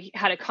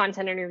had a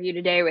content interview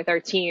today with our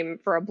team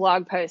for a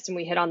blog post, and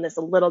we hit on this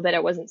a little bit.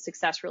 It wasn't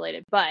success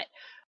related, but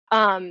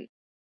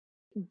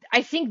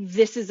I think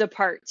this is a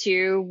part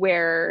too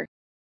where,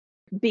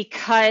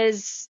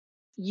 because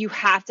you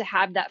have to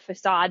have that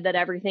facade that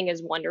everything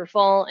is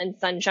wonderful and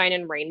sunshine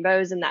and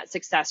rainbows in that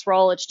success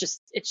role, it's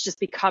just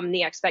become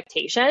the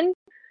expectation.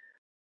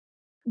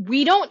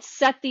 We don't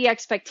set the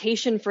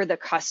expectation for the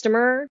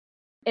customer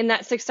in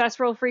that success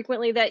role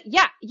frequently that,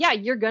 yeah,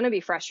 you're going to be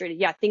frustrated.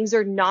 Yeah, things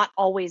are not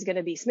always going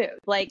to be smooth.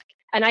 Like,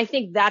 and I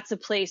think that's a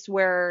place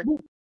where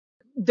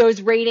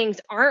those ratings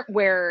aren't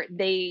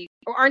the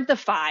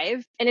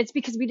 5. And it's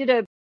because we did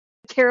a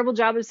terrible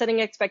job of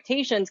setting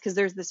expectations, because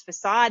there's this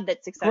facade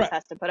that success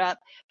has to put up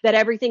that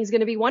everything's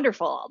going to be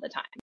wonderful all the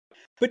time.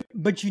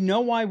 But you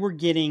know why we're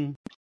getting,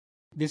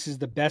 this is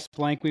the best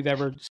blank we've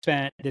ever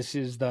spent. This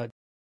is the,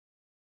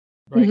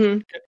 right. Mm-hmm.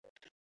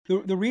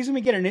 The reason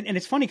we get it, and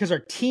it's funny because our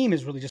team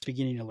is really just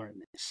beginning to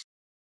learn this,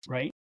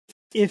 right?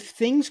 If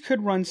things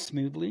could run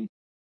smoothly,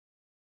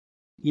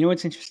 you know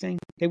what's interesting?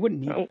 They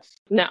wouldn't need us.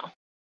 No.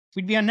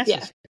 We'd be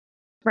unnecessary.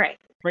 Yeah.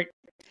 Right.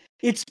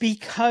 It's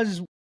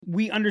because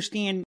we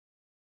understand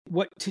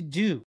what to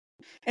do.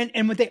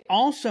 And what they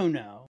also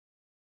know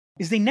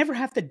is they never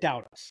have to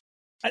doubt us.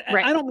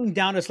 Right. I don't mean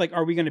doubt us like,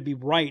 are we going to be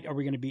right? Are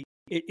we going to be,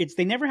 it's,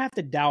 they never have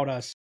to doubt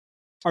us.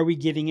 Are we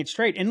getting it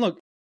straight? And look,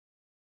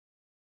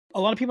 a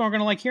lot of people aren't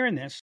going to like hearing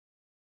this,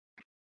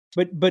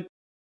 but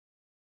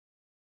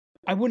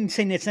I wouldn't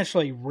say it's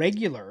necessarily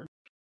regular,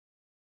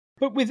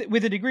 but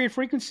with a degree of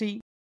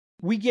frequency,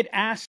 we get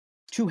asked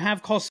to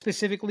have calls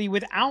specifically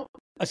without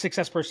a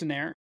success person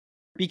there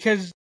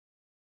because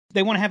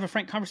they want to have a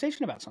frank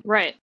conversation about something.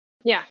 Right.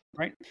 Yeah.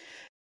 Right.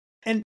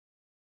 And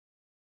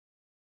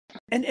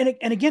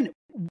again,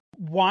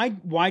 why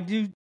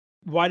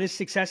does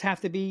success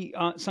have to be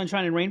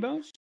sunshine and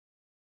rainbows?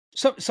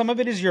 So some of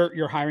it is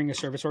you're hiring a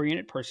service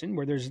oriented person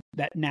where there's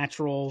that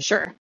natural,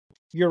 Sure,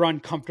 you're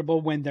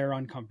uncomfortable when they're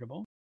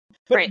uncomfortable.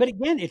 But right. but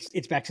again,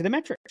 it's back to the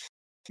metrics.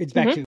 It's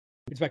back to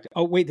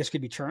oh wait, this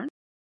could be churn.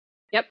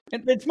 Yep.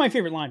 And it's my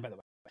favorite line, by the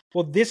way.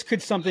 Well, this could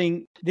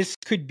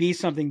be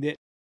something that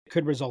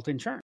could result in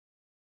churn.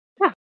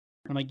 Yeah.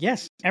 I'm like,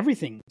 yes,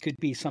 everything could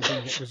be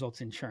something that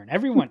results in churn.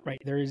 Everyone, right?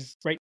 There is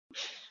right.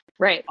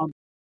 Right.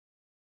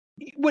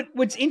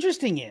 What's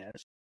interesting is,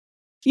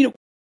 you know,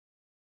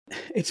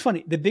 it's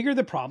funny. The bigger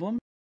the problem,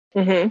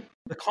 the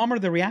calmer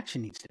the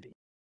reaction needs to be.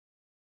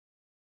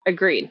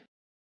 Agreed.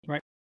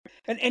 Right.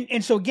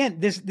 And so again,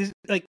 this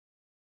like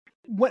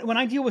when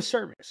I deal with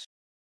service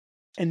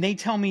and they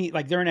tell me,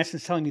 like, they're in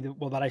essence telling me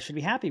that I should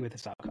be happy with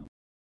this outcome.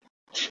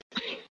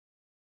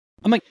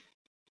 I'm like,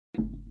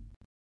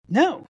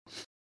 no.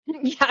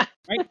 Yeah.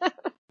 Right.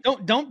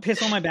 Don't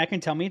piss on my back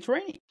and tell me it's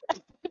raining.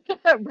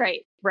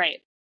 Right.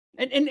 Right.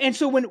 And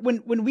so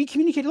when we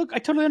communicate, look, I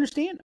totally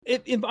understand.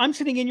 If I'm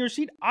sitting in your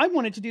seat, I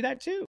wanted to do that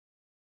too.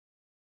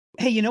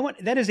 Hey, you know what?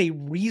 That is a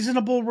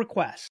reasonable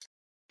request.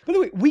 By the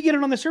way, we get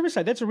it on the service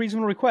side. That's a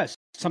reasonable request.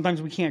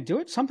 Sometimes we can't do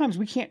it. Sometimes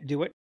we can't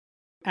do it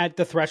at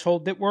the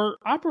threshold that we're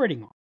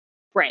operating on.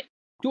 Right.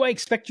 Do I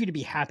expect you to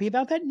be happy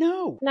about that?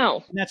 No.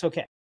 No. And that's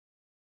okay.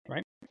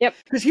 Right? Yep.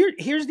 Because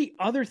here's the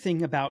other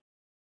thing about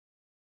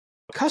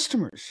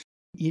customers.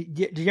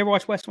 Did you ever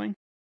watch West Wing?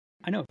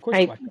 I know, of course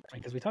you watch West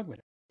Wing because we talk about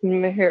it.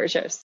 My favorite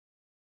shows.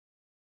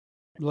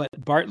 Let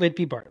Bartlett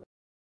be Bartlett.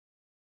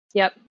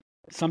 Yep.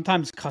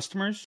 Sometimes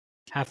customers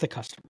have the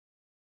customer.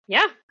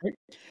 Yeah. Right?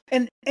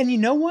 And you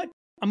know what?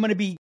 I'm gonna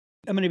be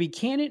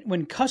candid.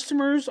 When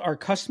customers are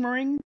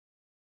customering,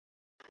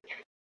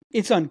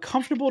 it's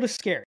uncomfortable to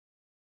scary.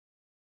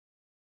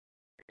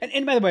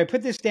 And by the way, I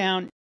put this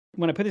down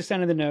when I put this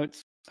down in the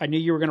notes. I knew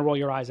you were gonna roll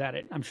your eyes at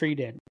it. I'm sure you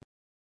did.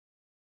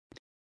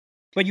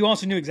 But you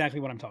also knew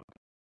exactly what I'm talking about.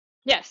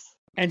 Yes.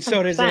 And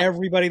so does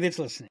everybody that's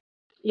listening.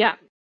 Yeah.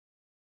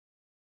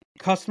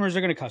 Customers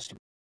are going to custom.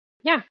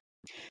 Yeah.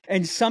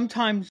 And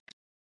sometimes,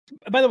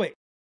 by the way,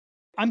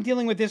 I'm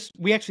dealing with this.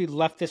 We actually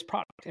left this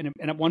product. And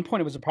at one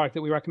point, it was a product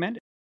that we recommended.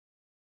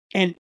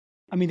 And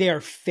I mean, they are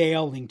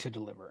failing to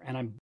deliver. And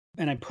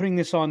I'm putting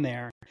this on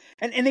there.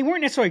 And they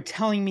weren't necessarily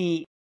telling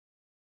me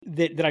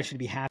that I should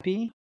be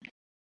happy.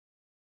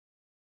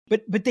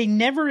 But they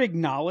never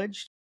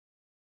acknowledged.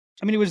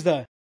 I mean, it was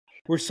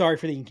we're sorry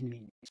for the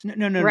inconvenience.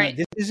 No. Right.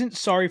 This isn't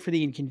sorry for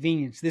the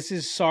inconvenience. This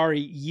is sorry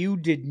you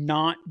did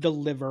not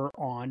deliver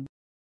on.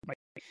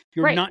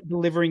 You're not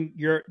delivering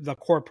the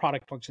core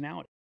product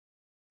functionality.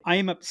 I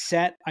am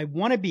upset. I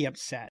want to be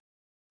upset.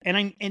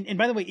 And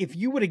by the way, if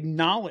you would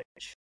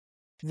acknowledge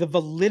the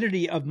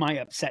validity of my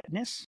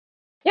upsetness.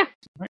 Yeah.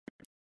 Right?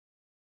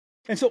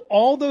 And so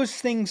all those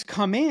things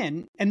come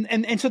in.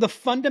 And so the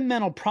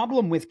fundamental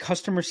problem with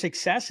customer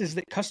success is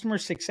that customer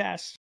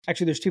success,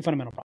 actually, there's two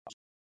fundamental problems.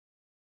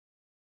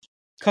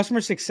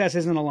 Customer success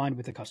isn't aligned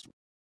with the customer.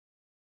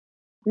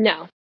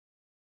 No.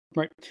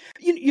 Right.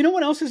 You know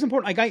what else is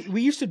important? Like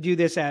we used to do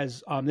this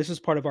as this is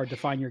part of our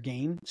define your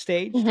game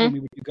stage when we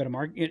would do go to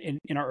market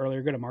in our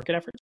earlier go to market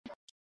efforts.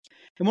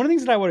 And one of the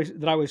things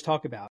that I always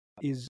talk about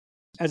is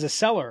as a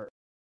seller,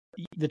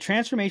 the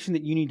transformation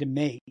that you need to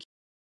make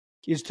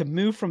is to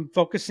move from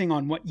focusing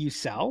on what you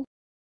sell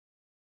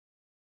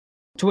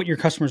to what your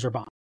customers are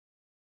buying.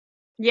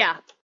 Yeah.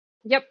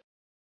 Yep.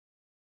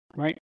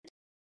 Right.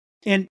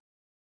 And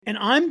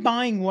I'm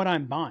buying what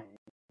I'm buying.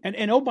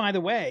 And oh, by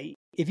the way,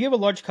 if you have a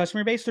large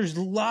customer base, there's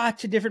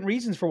lots of different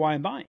reasons for why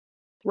I'm buying.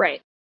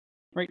 Right.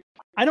 Right.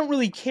 I don't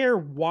really care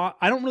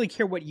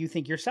what you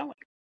think you're selling.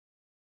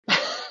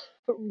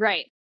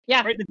 Right.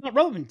 Yeah. Right. It's not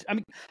relevant. I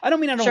mean, I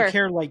don't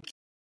care like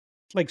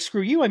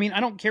screw you. I mean, I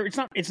don't care.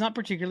 It's not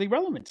particularly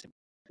relevant to me.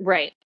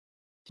 Right.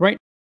 Right.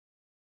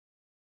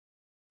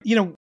 You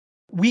know,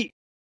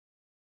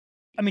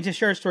 to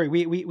share a story,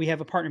 we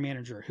have a partner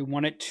manager who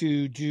wanted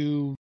to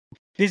do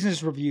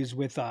business reviews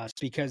with us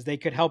because they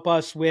could help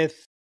us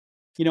with,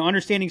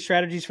 understanding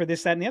strategies for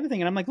this, that, and the other thing.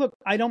 And I'm like, look,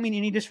 I don't mean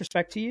any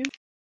disrespect to you,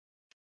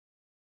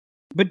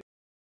 but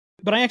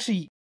I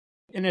actually,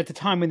 and at the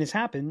time when this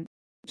happened,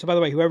 so by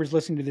the way, whoever's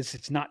listening to this,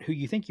 it's not who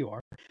you think you are.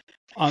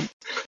 I'm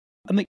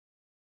like,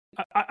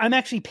 I'm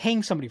actually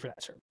paying somebody for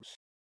that service.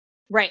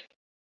 Right.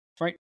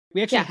 Right.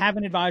 We actually have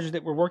an advisor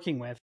that we're working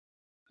with.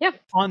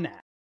 On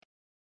that.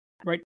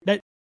 Right.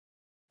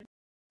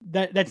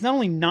 that's not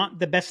only not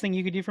the best thing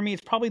you could do for me,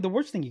 it's probably the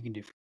worst thing you can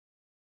do for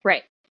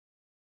Right.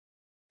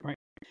 me. Right.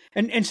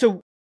 And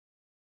so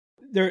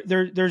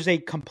there's a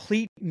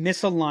complete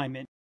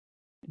misalignment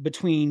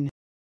between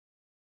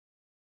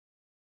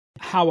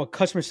how a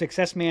customer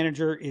success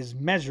manager is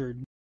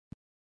measured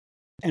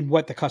and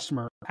what the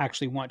customer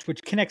actually wants,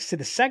 which connects to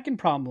the second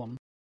problem,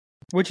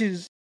 which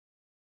is,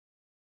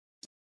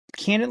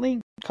 candidly,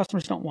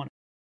 customers don't want it.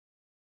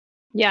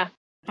 Yeah.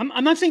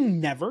 I'm not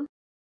saying never,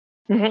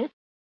 Mm-hmm.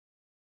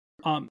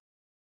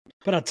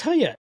 but I'll tell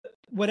you,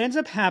 what ends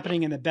up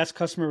happening in the best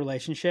customer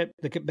relationship,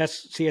 the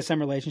best CSM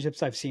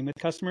relationships I've seen with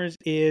customers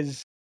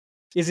is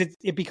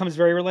it becomes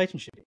very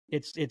relationship.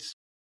 It's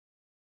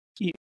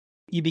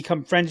you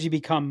become friends,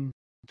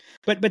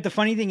 but the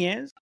funny thing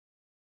is,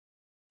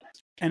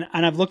 and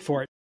I've looked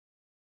for it.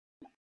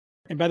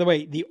 And by the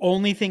way, the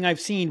only thing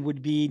I've seen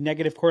would be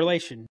negative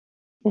correlation.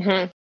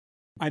 Mm-hmm.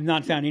 I've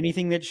not found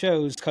anything that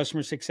shows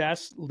customer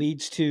success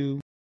leads to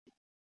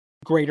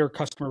greater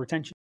customer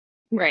retention.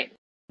 Right.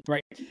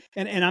 Right.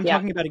 And I'm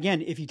talking about,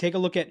 again, if you take a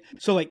look at,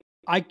 so like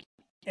I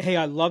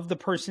love the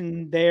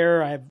person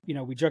there.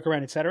 We joke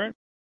around, et cetera.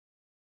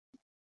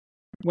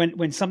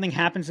 When something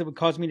happens that would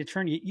cause me to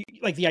churn, you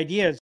like the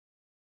idea is,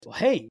 well,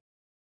 hey,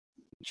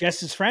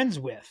 Jess is friends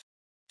with,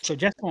 so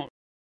Jess won't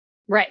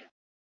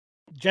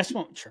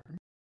churn.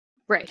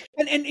 Right.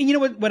 And you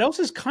know what else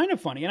is kind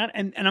of funny, and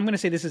I'm going to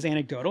say this is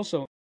anecdotal,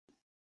 so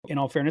in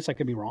all fairness, I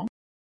could be wrong.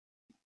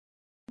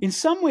 In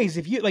some ways,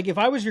 if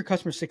I was your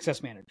customer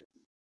success manager,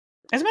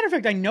 as a matter of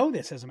fact, I know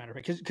this as a matter of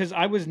fact, because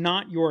I was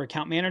not your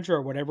account manager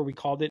or whatever we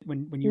called it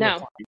when you were a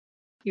client.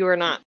 You were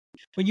not.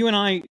 When you and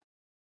I,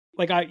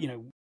 I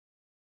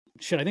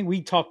think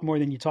we talked more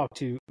than you talked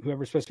to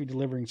whoever's supposed to be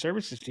delivering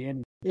services to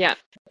you.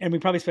 And we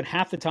probably spent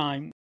half the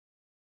time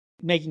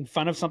making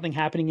fun of something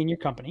happening in your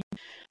company,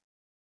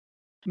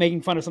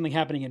 making fun of something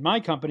happening in my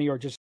company, or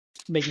just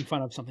making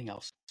fun of something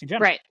else in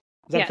general. Right.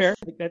 Is that fair?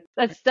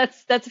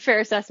 That's a fair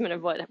assessment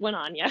of what went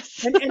on.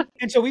 Yes.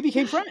 and so we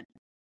became friends.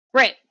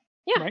 Right.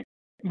 Yeah. Right.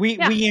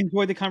 We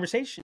enjoyed the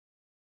conversation.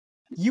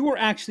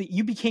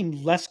 You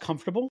became less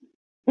comfortable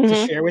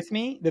to share with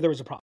me that there was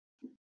a problem.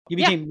 You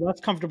became less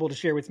comfortable to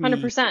share with me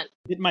 100%.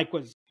 that Mike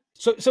was.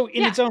 So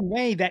in its own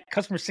way, that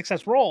customer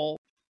success role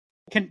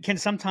can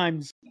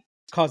sometimes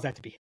cause that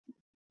to be.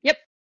 Yep.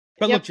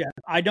 But look, Jeff,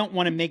 I don't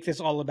want to make this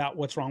all about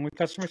what's wrong with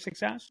customer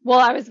success. Well,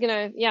 I was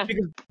gonna,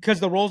 because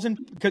the roles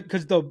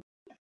because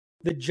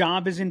the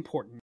job is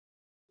important.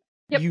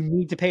 Yep. You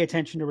need to pay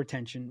attention to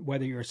retention,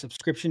 whether you're a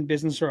subscription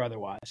business or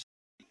otherwise.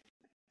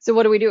 So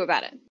what do we do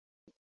about it?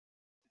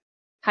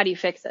 How do you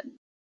fix it?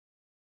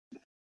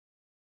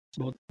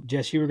 Well,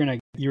 Jess, you were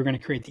gonna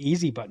create the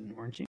easy button,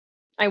 weren't you?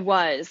 I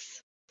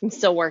was. I'm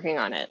still working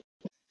on it.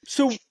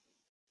 So,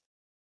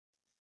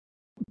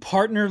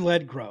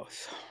 partner-led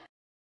growth.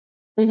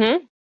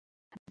 Mm-hmm.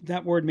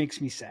 That word makes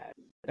me sad.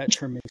 That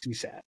term makes me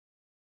sad.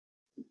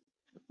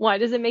 Why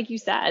does it make you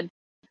sad?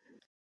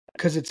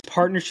 Because it's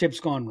partnerships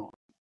gone wrong.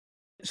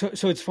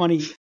 So it's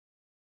funny.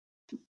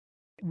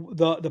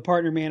 The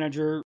partner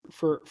manager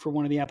for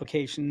one of the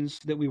applications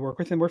that we work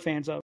with and we're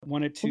fans of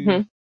wanted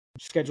to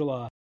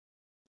schedule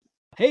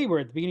hey, we're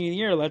at the beginning of the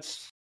year.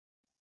 Let's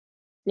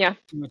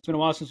it's been a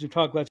while since we've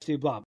talked. Let's do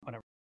blah,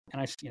 whatever.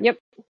 And I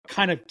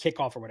kind of kick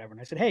off or whatever.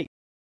 And I said, hey,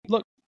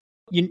 look,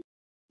 we're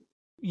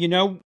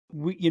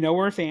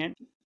a fan.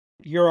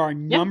 You're our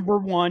number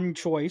one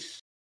choice.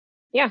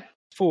 Yeah.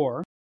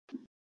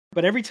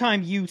 But every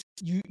time you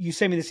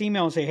send me this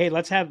email and say, hey,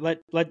 let's have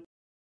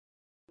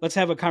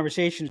a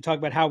conversation to talk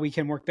about how we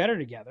can work better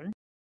together.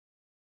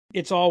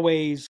 It's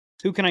always,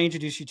 who can I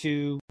introduce you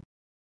to?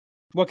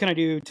 What can I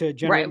do to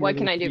generate? Right. What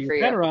can I do for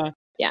you?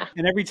 Yeah.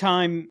 And every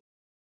time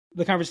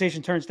the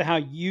conversation turns to how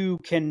you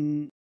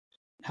can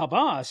help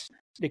us,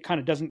 it kind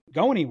of doesn't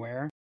go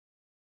anywhere.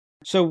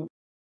 So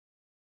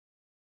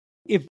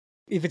if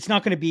it's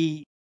not going to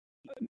be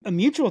a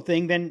mutual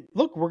thing, then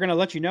look, we're going to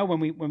let you know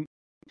when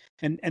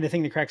and the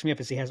thing that cracks me up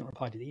is he hasn't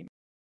replied to the email.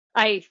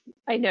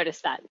 I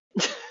noticed that.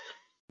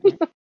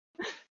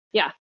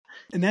 Yeah.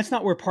 And that's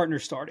not where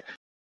partners started.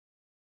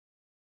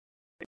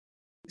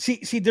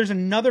 See, there's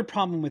another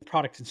problem with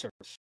product and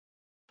service.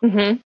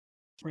 Mm-hmm.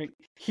 Right.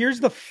 Here's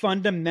the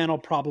fundamental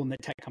problem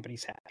that tech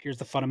companies have. Here's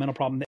the fundamental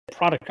problem that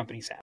product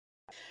companies have.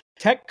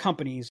 Tech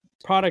companies,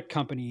 product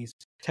companies,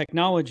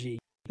 technology,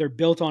 they're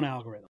built on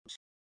algorithms.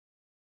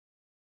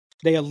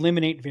 They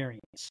eliminate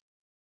variance.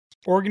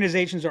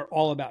 Organizations are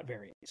all about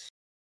variance.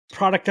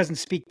 Product doesn't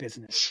speak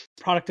business.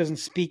 Product doesn't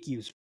speak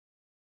user.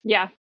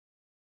 Yeah.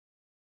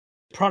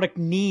 Product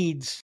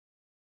needs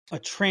a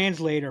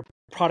translator.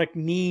 Product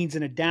needs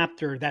an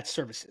adapter. That's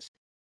services.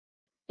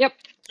 Yep.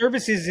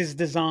 Services is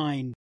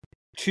designed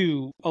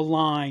to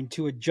align,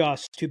 to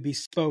adjust, to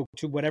bespoke,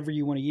 to whatever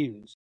you want to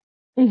use.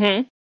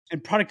 Mm-hmm.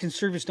 And product and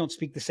service don't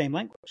speak the same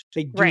language.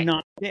 They do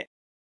not fit.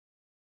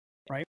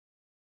 Right?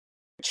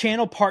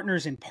 Channel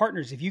partners and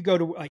partners, if you go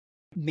to like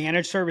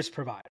managed service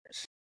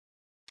providers,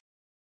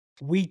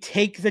 we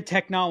take the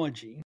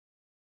technology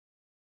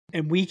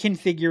and we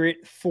configure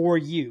it for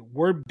you.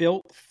 We're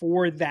built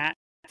for that,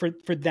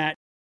 for that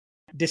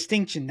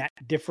distinction, that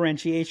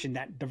differentiation,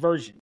 that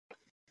diversion.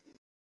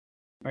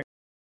 Right?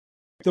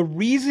 The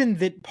reason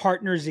that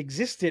partners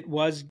existed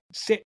was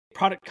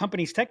product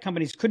companies, tech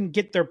companies couldn't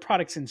get their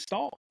products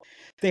installed.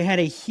 They had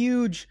a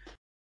huge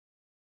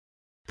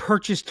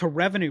purchase to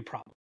revenue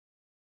problem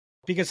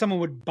because someone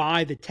would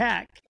buy the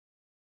tech,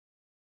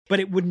 but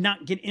it would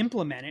not get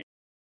implemented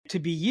to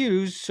be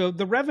used, so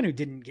the revenue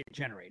didn't get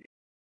generated.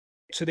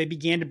 So they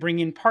began to bring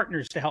in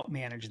partners to help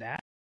manage that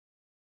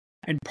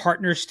and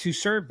partners to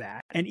serve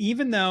that. And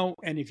even though,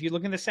 and if you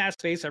look in the SaaS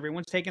space,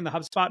 everyone's taken the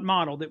HubSpot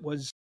model that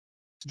was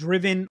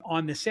driven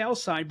on the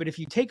sales side. But if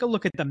you take a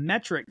look at the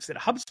metrics that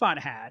HubSpot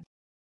had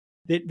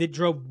that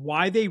drove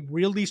why they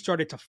really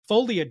started to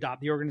fully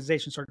adopt, the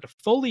organization started to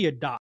fully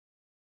adopt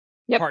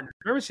partner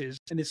services.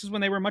 And this is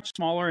when they were much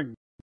smaller and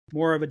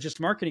more of a just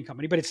marketing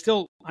company, but it's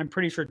still, I'm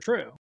pretty sure,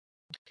 true,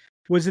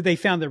 was that they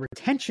found the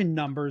retention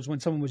numbers when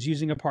someone was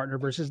using a partner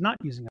versus not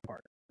using a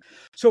partner.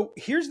 So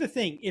here's the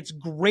thing. It's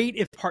great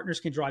if partners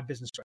can drive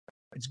business growth.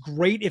 It's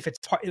great if it's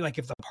like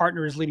if the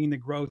partner is leading the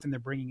growth and they're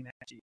bringing that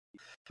to you.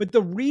 But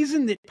the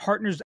reason that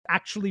partners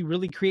actually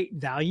really create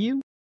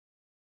value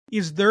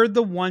is they're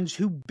the ones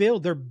who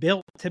they're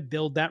built to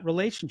build that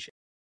relationship.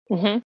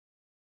 Mm-hmm.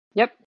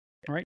 Yep.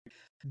 All right.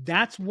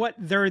 That's what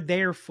they're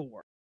there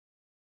for.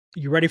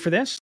 You ready for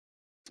this?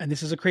 And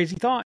this is a crazy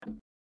thought.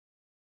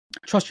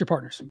 Trust your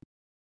partners.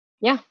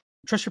 Yeah.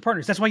 Trust your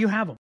partners. That's why you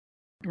have them.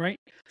 Right.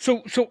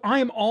 So I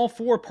am all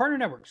for partner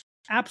networks.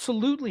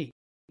 Absolutely.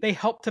 They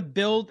help to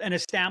build and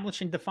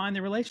establish and define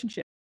the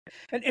relationship.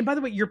 And by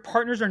the way, your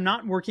partners are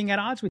not working at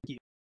odds with you.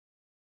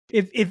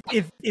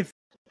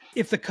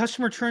 If the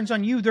customer turns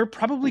on you, they're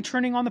probably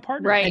turning on the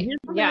partner. Right. And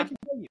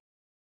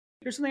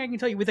here's something I can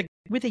tell you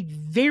with a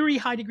very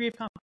high degree of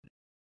confidence.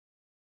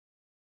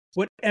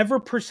 Whatever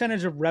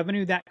percentage of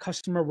revenue that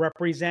customer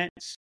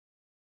represents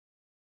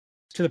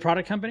to the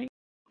product company,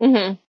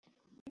 mm-hmm.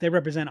 they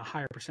represent a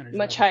higher percentage.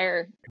 Much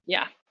higher.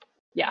 Yeah.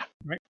 Yeah.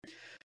 Right.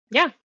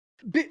 Yeah.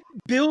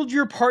 Build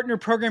your partner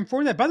program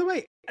for that. By the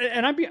way,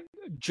 and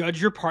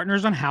judge your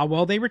partners on how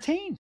well they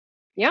retain.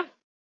 Yeah.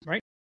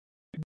 Right.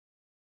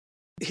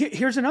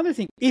 Here's another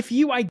thing. If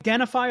you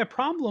identify a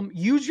problem,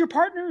 use your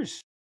partners.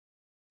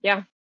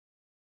 Yeah.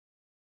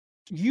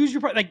 Use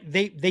your like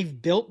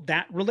they've built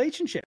that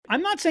relationship.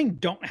 I'm not saying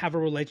don't have a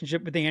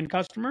relationship with the end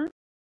customer.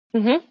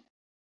 Mm-hmm.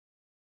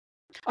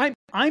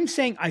 I'm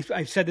saying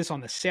I've said this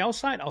on the sales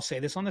side. I'll say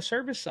this on the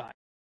service side.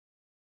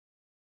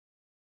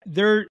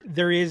 There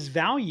is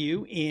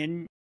value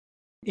in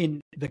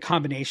the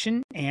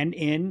combination and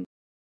in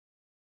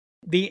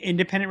the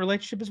independent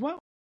relationship as well.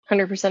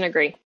 100%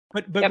 agree.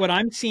 But what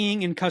I'm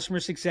seeing in customer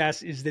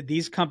success is that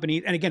these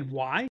companies, and again,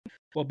 why?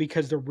 Well,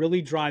 because they're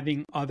really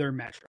driving other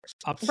metrics,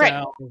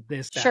 upsell,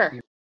 this,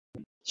 that.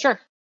 Sure.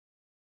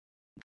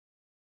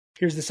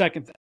 Here's the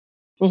second thing.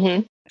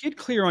 Mm-hmm. Get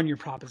clear on your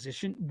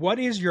proposition. What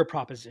is your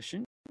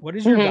proposition? What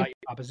is your value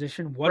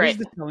proposition? What is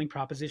the selling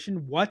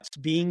proposition? What's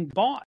being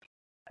bought?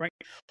 Right?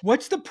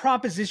 What's the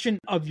proposition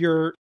of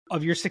your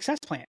success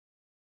plan?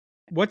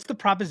 What's the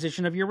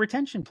proposition of your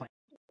retention plan?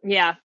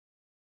 Yeah.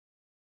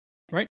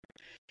 Right?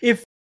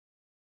 If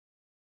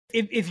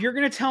you're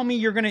going to tell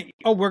me we're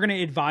going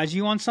to advise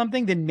you on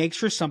something, then make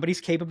sure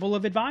somebody's capable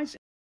of advising.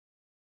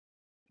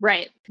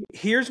 Right.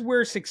 Here's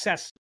where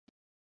success.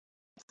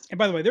 And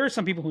by the way, there are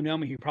some people who know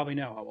me who probably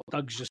know, oh, well,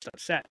 Doug's just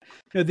upset.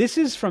 No, this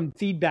is from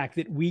feedback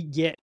that we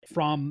get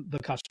from the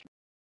customer.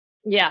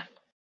 Yeah.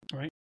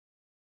 Right.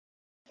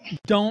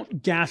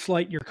 Don't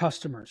gaslight your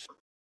customers.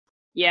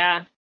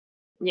 Yeah.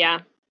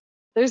 Yeah.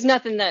 There's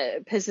nothing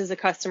that pisses a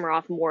customer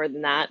off more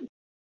than that.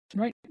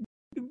 Right.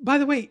 By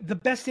the way, the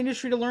best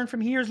industry to learn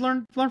from here is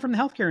learn from the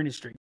healthcare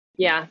industry.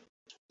 Yeah.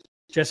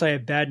 Jess, I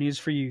have bad news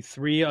for you.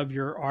 3 of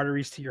your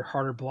arteries to your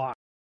heart are blocked.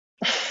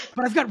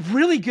 But I've got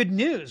really good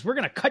news. We're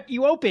going to cut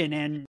you open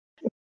and,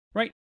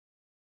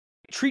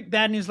 treat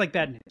bad news like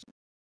bad news.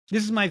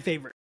 This is my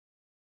favorite.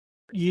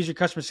 Use your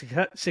customer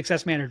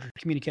success manager to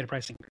communicate a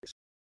price increase.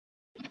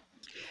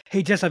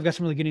 Hey, Jess, I've got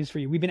some really good news for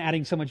you. We've been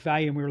adding so much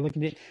value and we were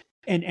looking at,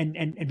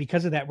 and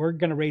because of that, we're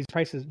going to raise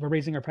prices. We're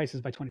raising our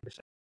prices by 20%.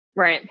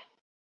 Right.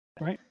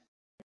 Right.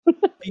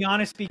 Be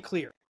honest, be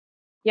clear.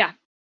 Yeah.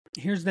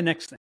 Here's the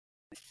next thing.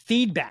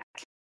 Feedback.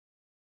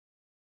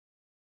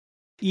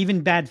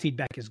 Even bad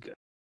feedback is good.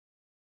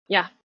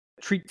 Yeah.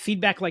 Treat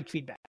feedback like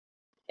feedback.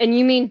 And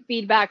you mean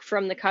feedback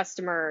from the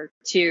customer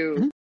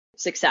to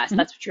success. Mm-hmm.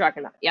 That's what you're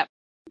talking about. Yep.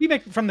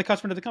 Feedback from the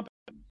customer to the company.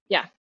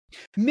 Yeah.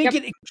 Make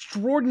it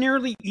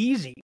extraordinarily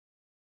easy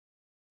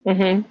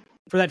for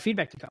that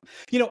feedback to come.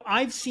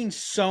 I've seen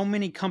so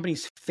many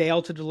companies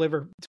fail to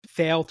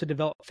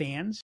develop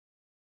fans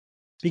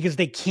because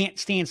they can't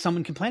stand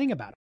someone complaining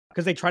about it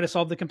because they try to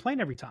solve the complaint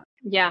every time.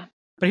 Yeah.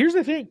 But here's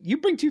the thing. You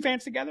bring 2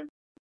 fans together.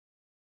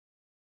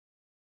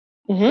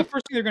 Mm-hmm. The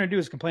first thing they're going to do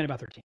is complain about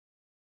their team.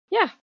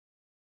 Yeah.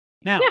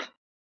 Now,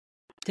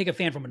 take a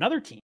fan from another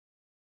team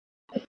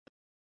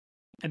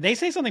and they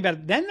say something about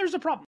it. Then there's a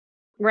problem.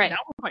 Right. Now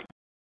we're fighting.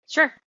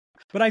 Sure.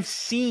 But I've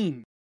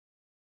seen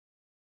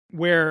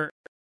where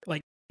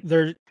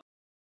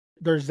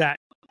there's that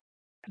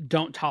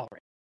don't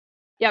tolerate.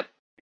 Yep.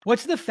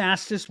 What's the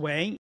fastest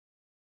way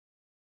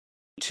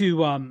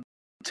to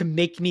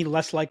make me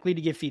less likely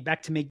to give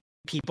feedback, to make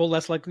people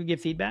less likely to give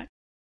feedback?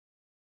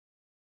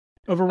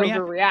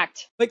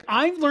 Overreact. Like,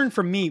 I've learned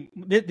from me,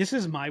 this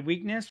is my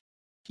weakness.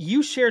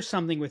 You share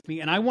something with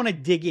me and I want to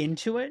dig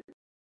into it.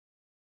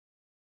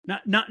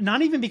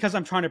 Not even because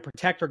I'm trying to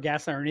protect or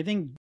gaslight or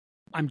anything.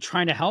 I'm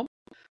trying to help.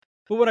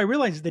 But what I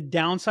realize is the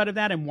downside of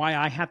that, and why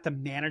I have to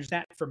manage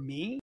that for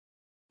me,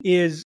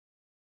 is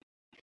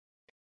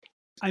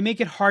I make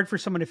it hard for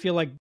someone to feel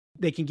like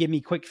they can give me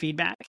quick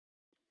feedback,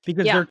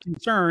 because they're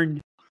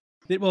concerned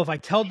that, well, if I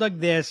tell Doug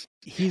this,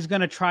 he's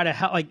going to try to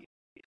help. Like,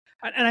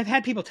 and I've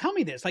had people tell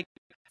me this, like,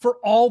 for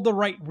all the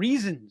right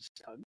reasons,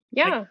 Doug.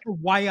 Yeah. Like, for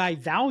why I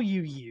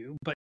value you,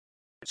 but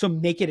so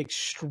make it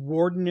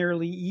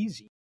extraordinarily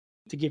easy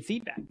to give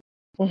feedback,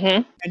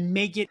 and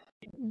make it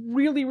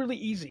really, really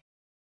easy.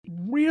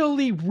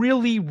 Really,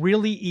 really,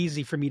 really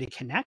easy for me to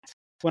connect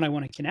when I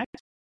want to connect.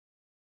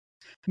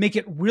 Make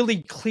it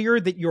really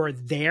clear that you're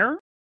there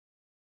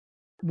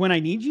when I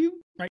need you,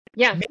 right?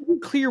 Yeah. Make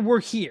it clear we're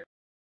here.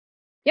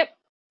 Yep.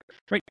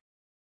 Right.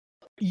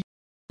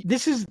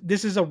 This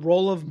is a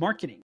role of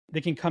marketing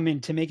that can come in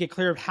to make it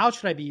clear of how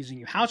should I be using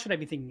you? How should I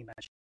be thinking about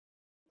you?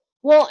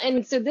 Well,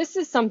 and so this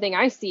is something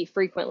I see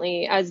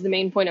frequently as the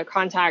main point of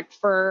contact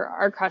for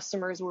our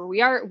customers where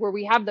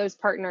we have those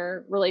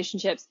partner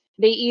relationships.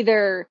 They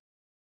either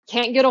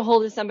can't get a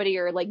hold of somebody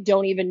or like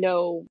don't even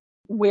know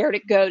where to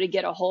go to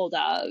get a hold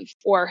of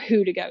or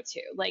who to go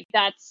to. Like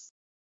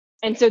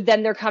and so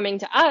then they're coming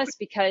to us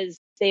because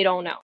they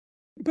don't know.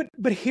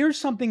 But here's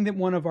something that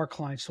one of our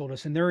clients told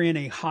us, and they're in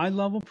a high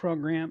level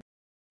program.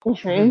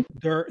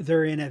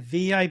 They're in a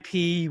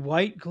VIP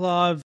white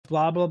glove,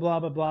 blah blah blah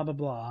blah blah blah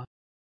blah.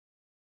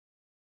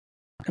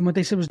 And what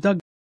they said was, Doug,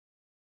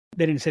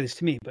 they didn't say this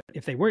to me, but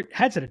if they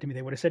had said it to me,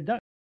 they would have said, Doug,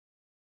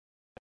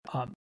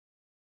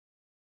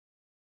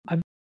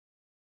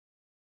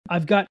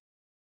 I've got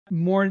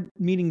more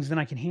meetings than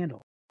I can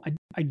handle.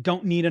 I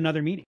don't need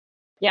another meeting.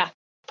 Yeah.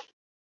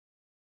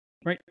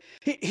 Right.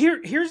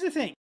 Here's the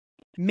thing.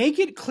 Make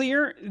it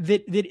clear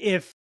that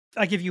if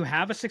you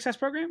have a success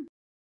program,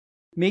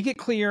 make it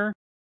clear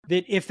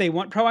that if they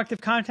want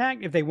proactive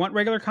contact, if they want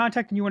regular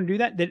contact and you want to do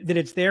that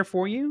it's there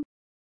for you.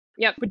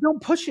 Yep. But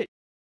don't push it.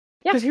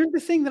 Yep. Because here's the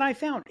thing that I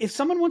found. If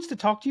someone wants to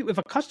talk to you, if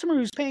a customer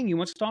who's paying you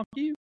wants to talk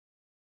to you,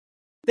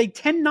 they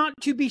tend not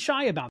to be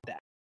shy about that.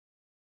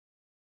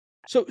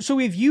 So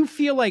if you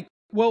feel like,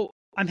 well,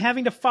 I'm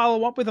having to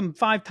follow up with them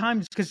 5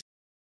 times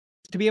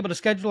to be able to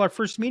schedule our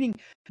first meeting,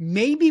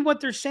 maybe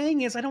what they're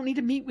saying is, I don't need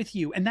to meet with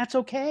you, and that's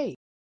okay.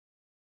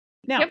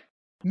 Now,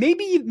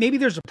 maybe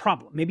there's a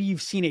problem. Maybe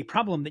you've seen a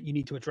problem that you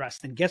need to address.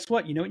 Then guess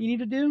what? You know what you need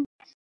to do?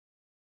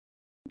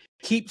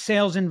 Keep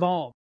sales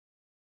involved.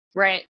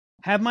 Right.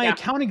 Have my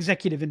account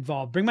executive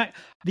involved.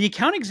 The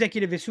account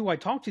executive is who I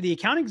talk to. The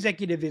account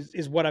executive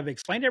is what I've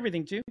explained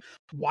everything to.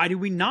 Why do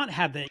we not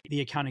have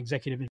the account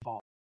executive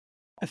involved?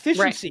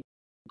 Efficiency,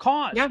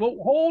 cost. Yeah. Well,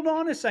 hold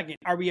on a second.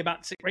 Are we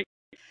about to, right?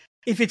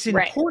 If it's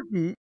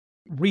important,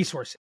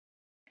 resource it.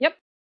 Yep.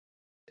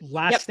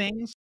 Last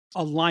things,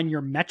 align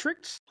your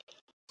metrics.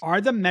 Are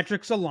the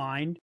metrics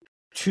aligned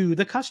to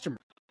the customer?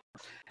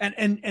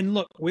 And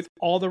look, with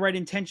all the right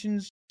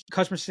intentions,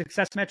 customer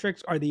success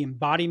metrics are the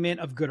embodiment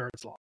of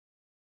Goodhart's law.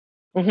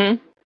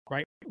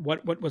 Right?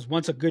 What was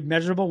once a good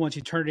measurable, once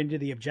you turn it into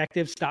the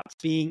objective, stops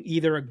being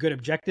either a good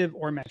objective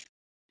or measure.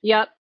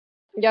 Yep.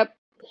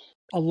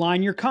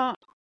 Align your comp.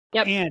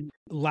 Yep. And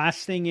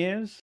last thing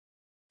is,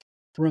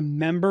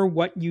 remember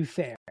what you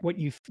fear.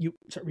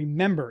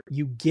 Remember,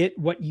 you get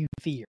what you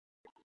fear.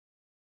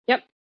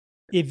 Yep.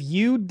 If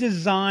you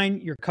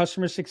design your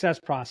customer success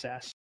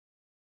process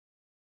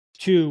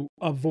to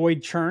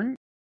avoid churn,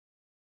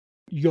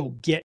 you'll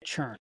get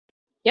churn.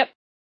 Yep.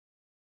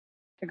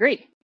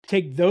 Agreed.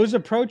 Take those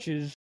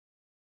approaches,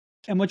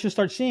 and what you'll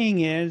start seeing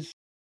is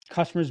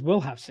customers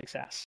will have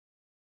success.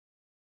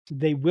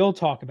 They will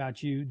talk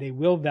about you. They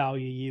will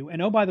value you.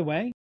 And oh, by the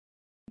way,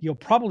 you'll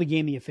probably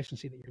gain the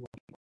efficiency that you're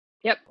looking for.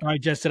 Yep. All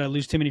right, Jess, did I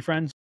lose too many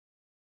friends?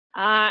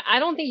 I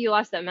don't think you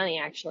lost that many,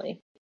 actually.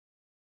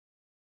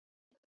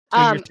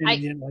 So they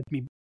didn't like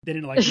me. They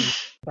didn't like me to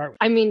start with.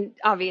 I mean,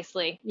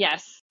 obviously,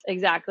 yes,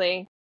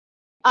 exactly.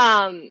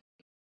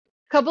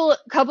 Couple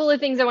of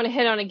things I want to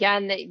hit on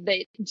again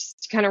that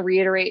just kind of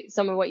reiterate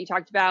some of what you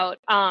talked about.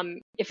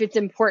 If it's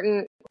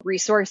important,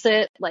 resource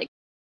it.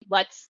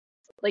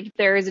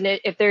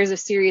 If there's a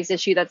serious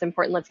issue that's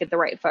important, let's get the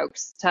right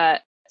folks to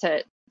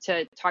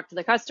talk to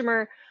the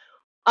customer.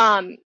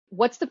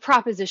 What's the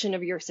proposition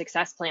of your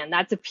success plan?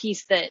 That's a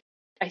piece that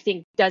I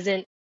think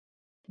doesn't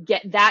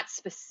get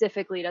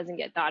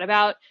thought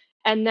about.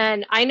 And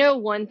then I know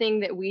one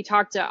thing that we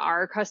talk to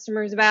our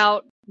customers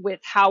about with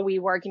how we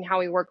work and how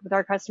we work with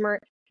our customer,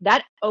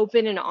 that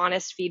open and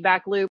honest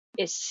feedback loop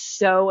is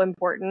so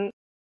important.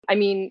 I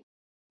mean,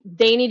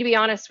 they need to be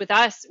honest with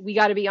us. We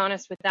got to be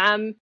honest with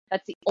them.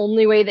 That's the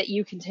only way that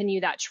you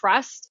continue that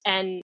trust.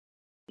 And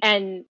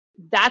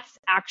that's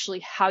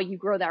actually how you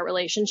grow that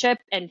relationship.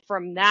 And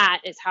from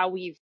that is how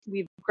we've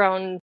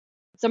grown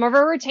some of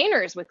our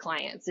retainers with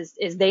clients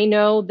is they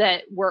know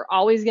that we're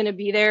always going to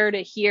be there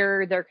to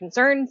hear their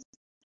concerns,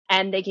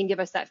 and they can give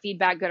us that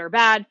feedback, good or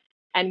bad,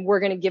 and we're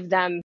going to give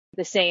them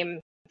the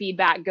same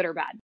feedback, good or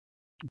bad.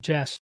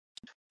 Jess,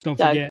 don't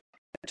Doug. forget,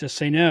 just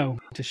say no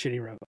to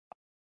shitty robot.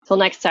 Till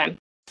next time.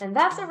 And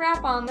that's a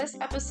wrap on this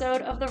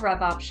episode of the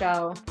RevOps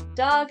Show.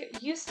 Doug,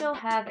 you still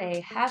have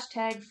a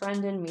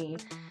 #friend in me,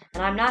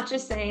 and I'm not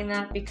just saying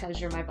that because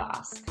you're my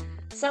boss.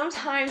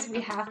 Sometimes we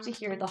have to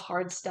hear the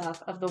hard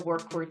stuff of the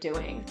work we're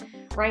doing.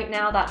 Right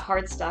now, that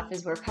hard stuff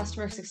is where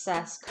customer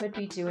success could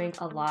be doing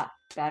a lot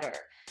better.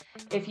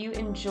 If you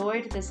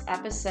enjoyed this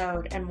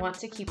episode and want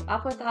to keep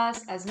up with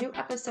us as new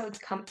episodes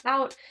come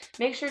out,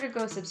 make sure to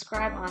go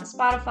subscribe on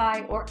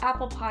Spotify or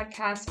Apple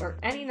Podcasts or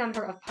any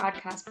number of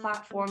podcast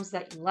platforms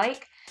that you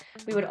like.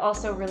 We would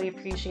also really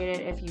appreciate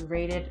it if you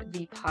rated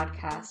the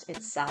podcast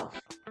itself.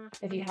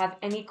 If you have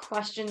any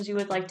questions you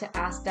would like to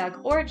ask Doug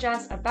or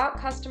Jess about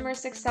customer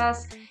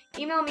success,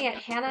 email me at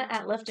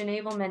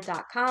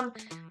hannah@liftenablement.com,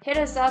 hit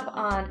us up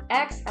on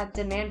X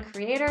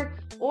 @DemandCreator,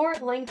 or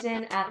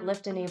LinkedIn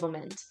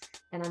 @LiftEnablement.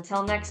 And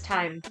until next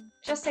time,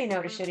 just say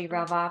no to shitty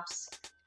RevOps.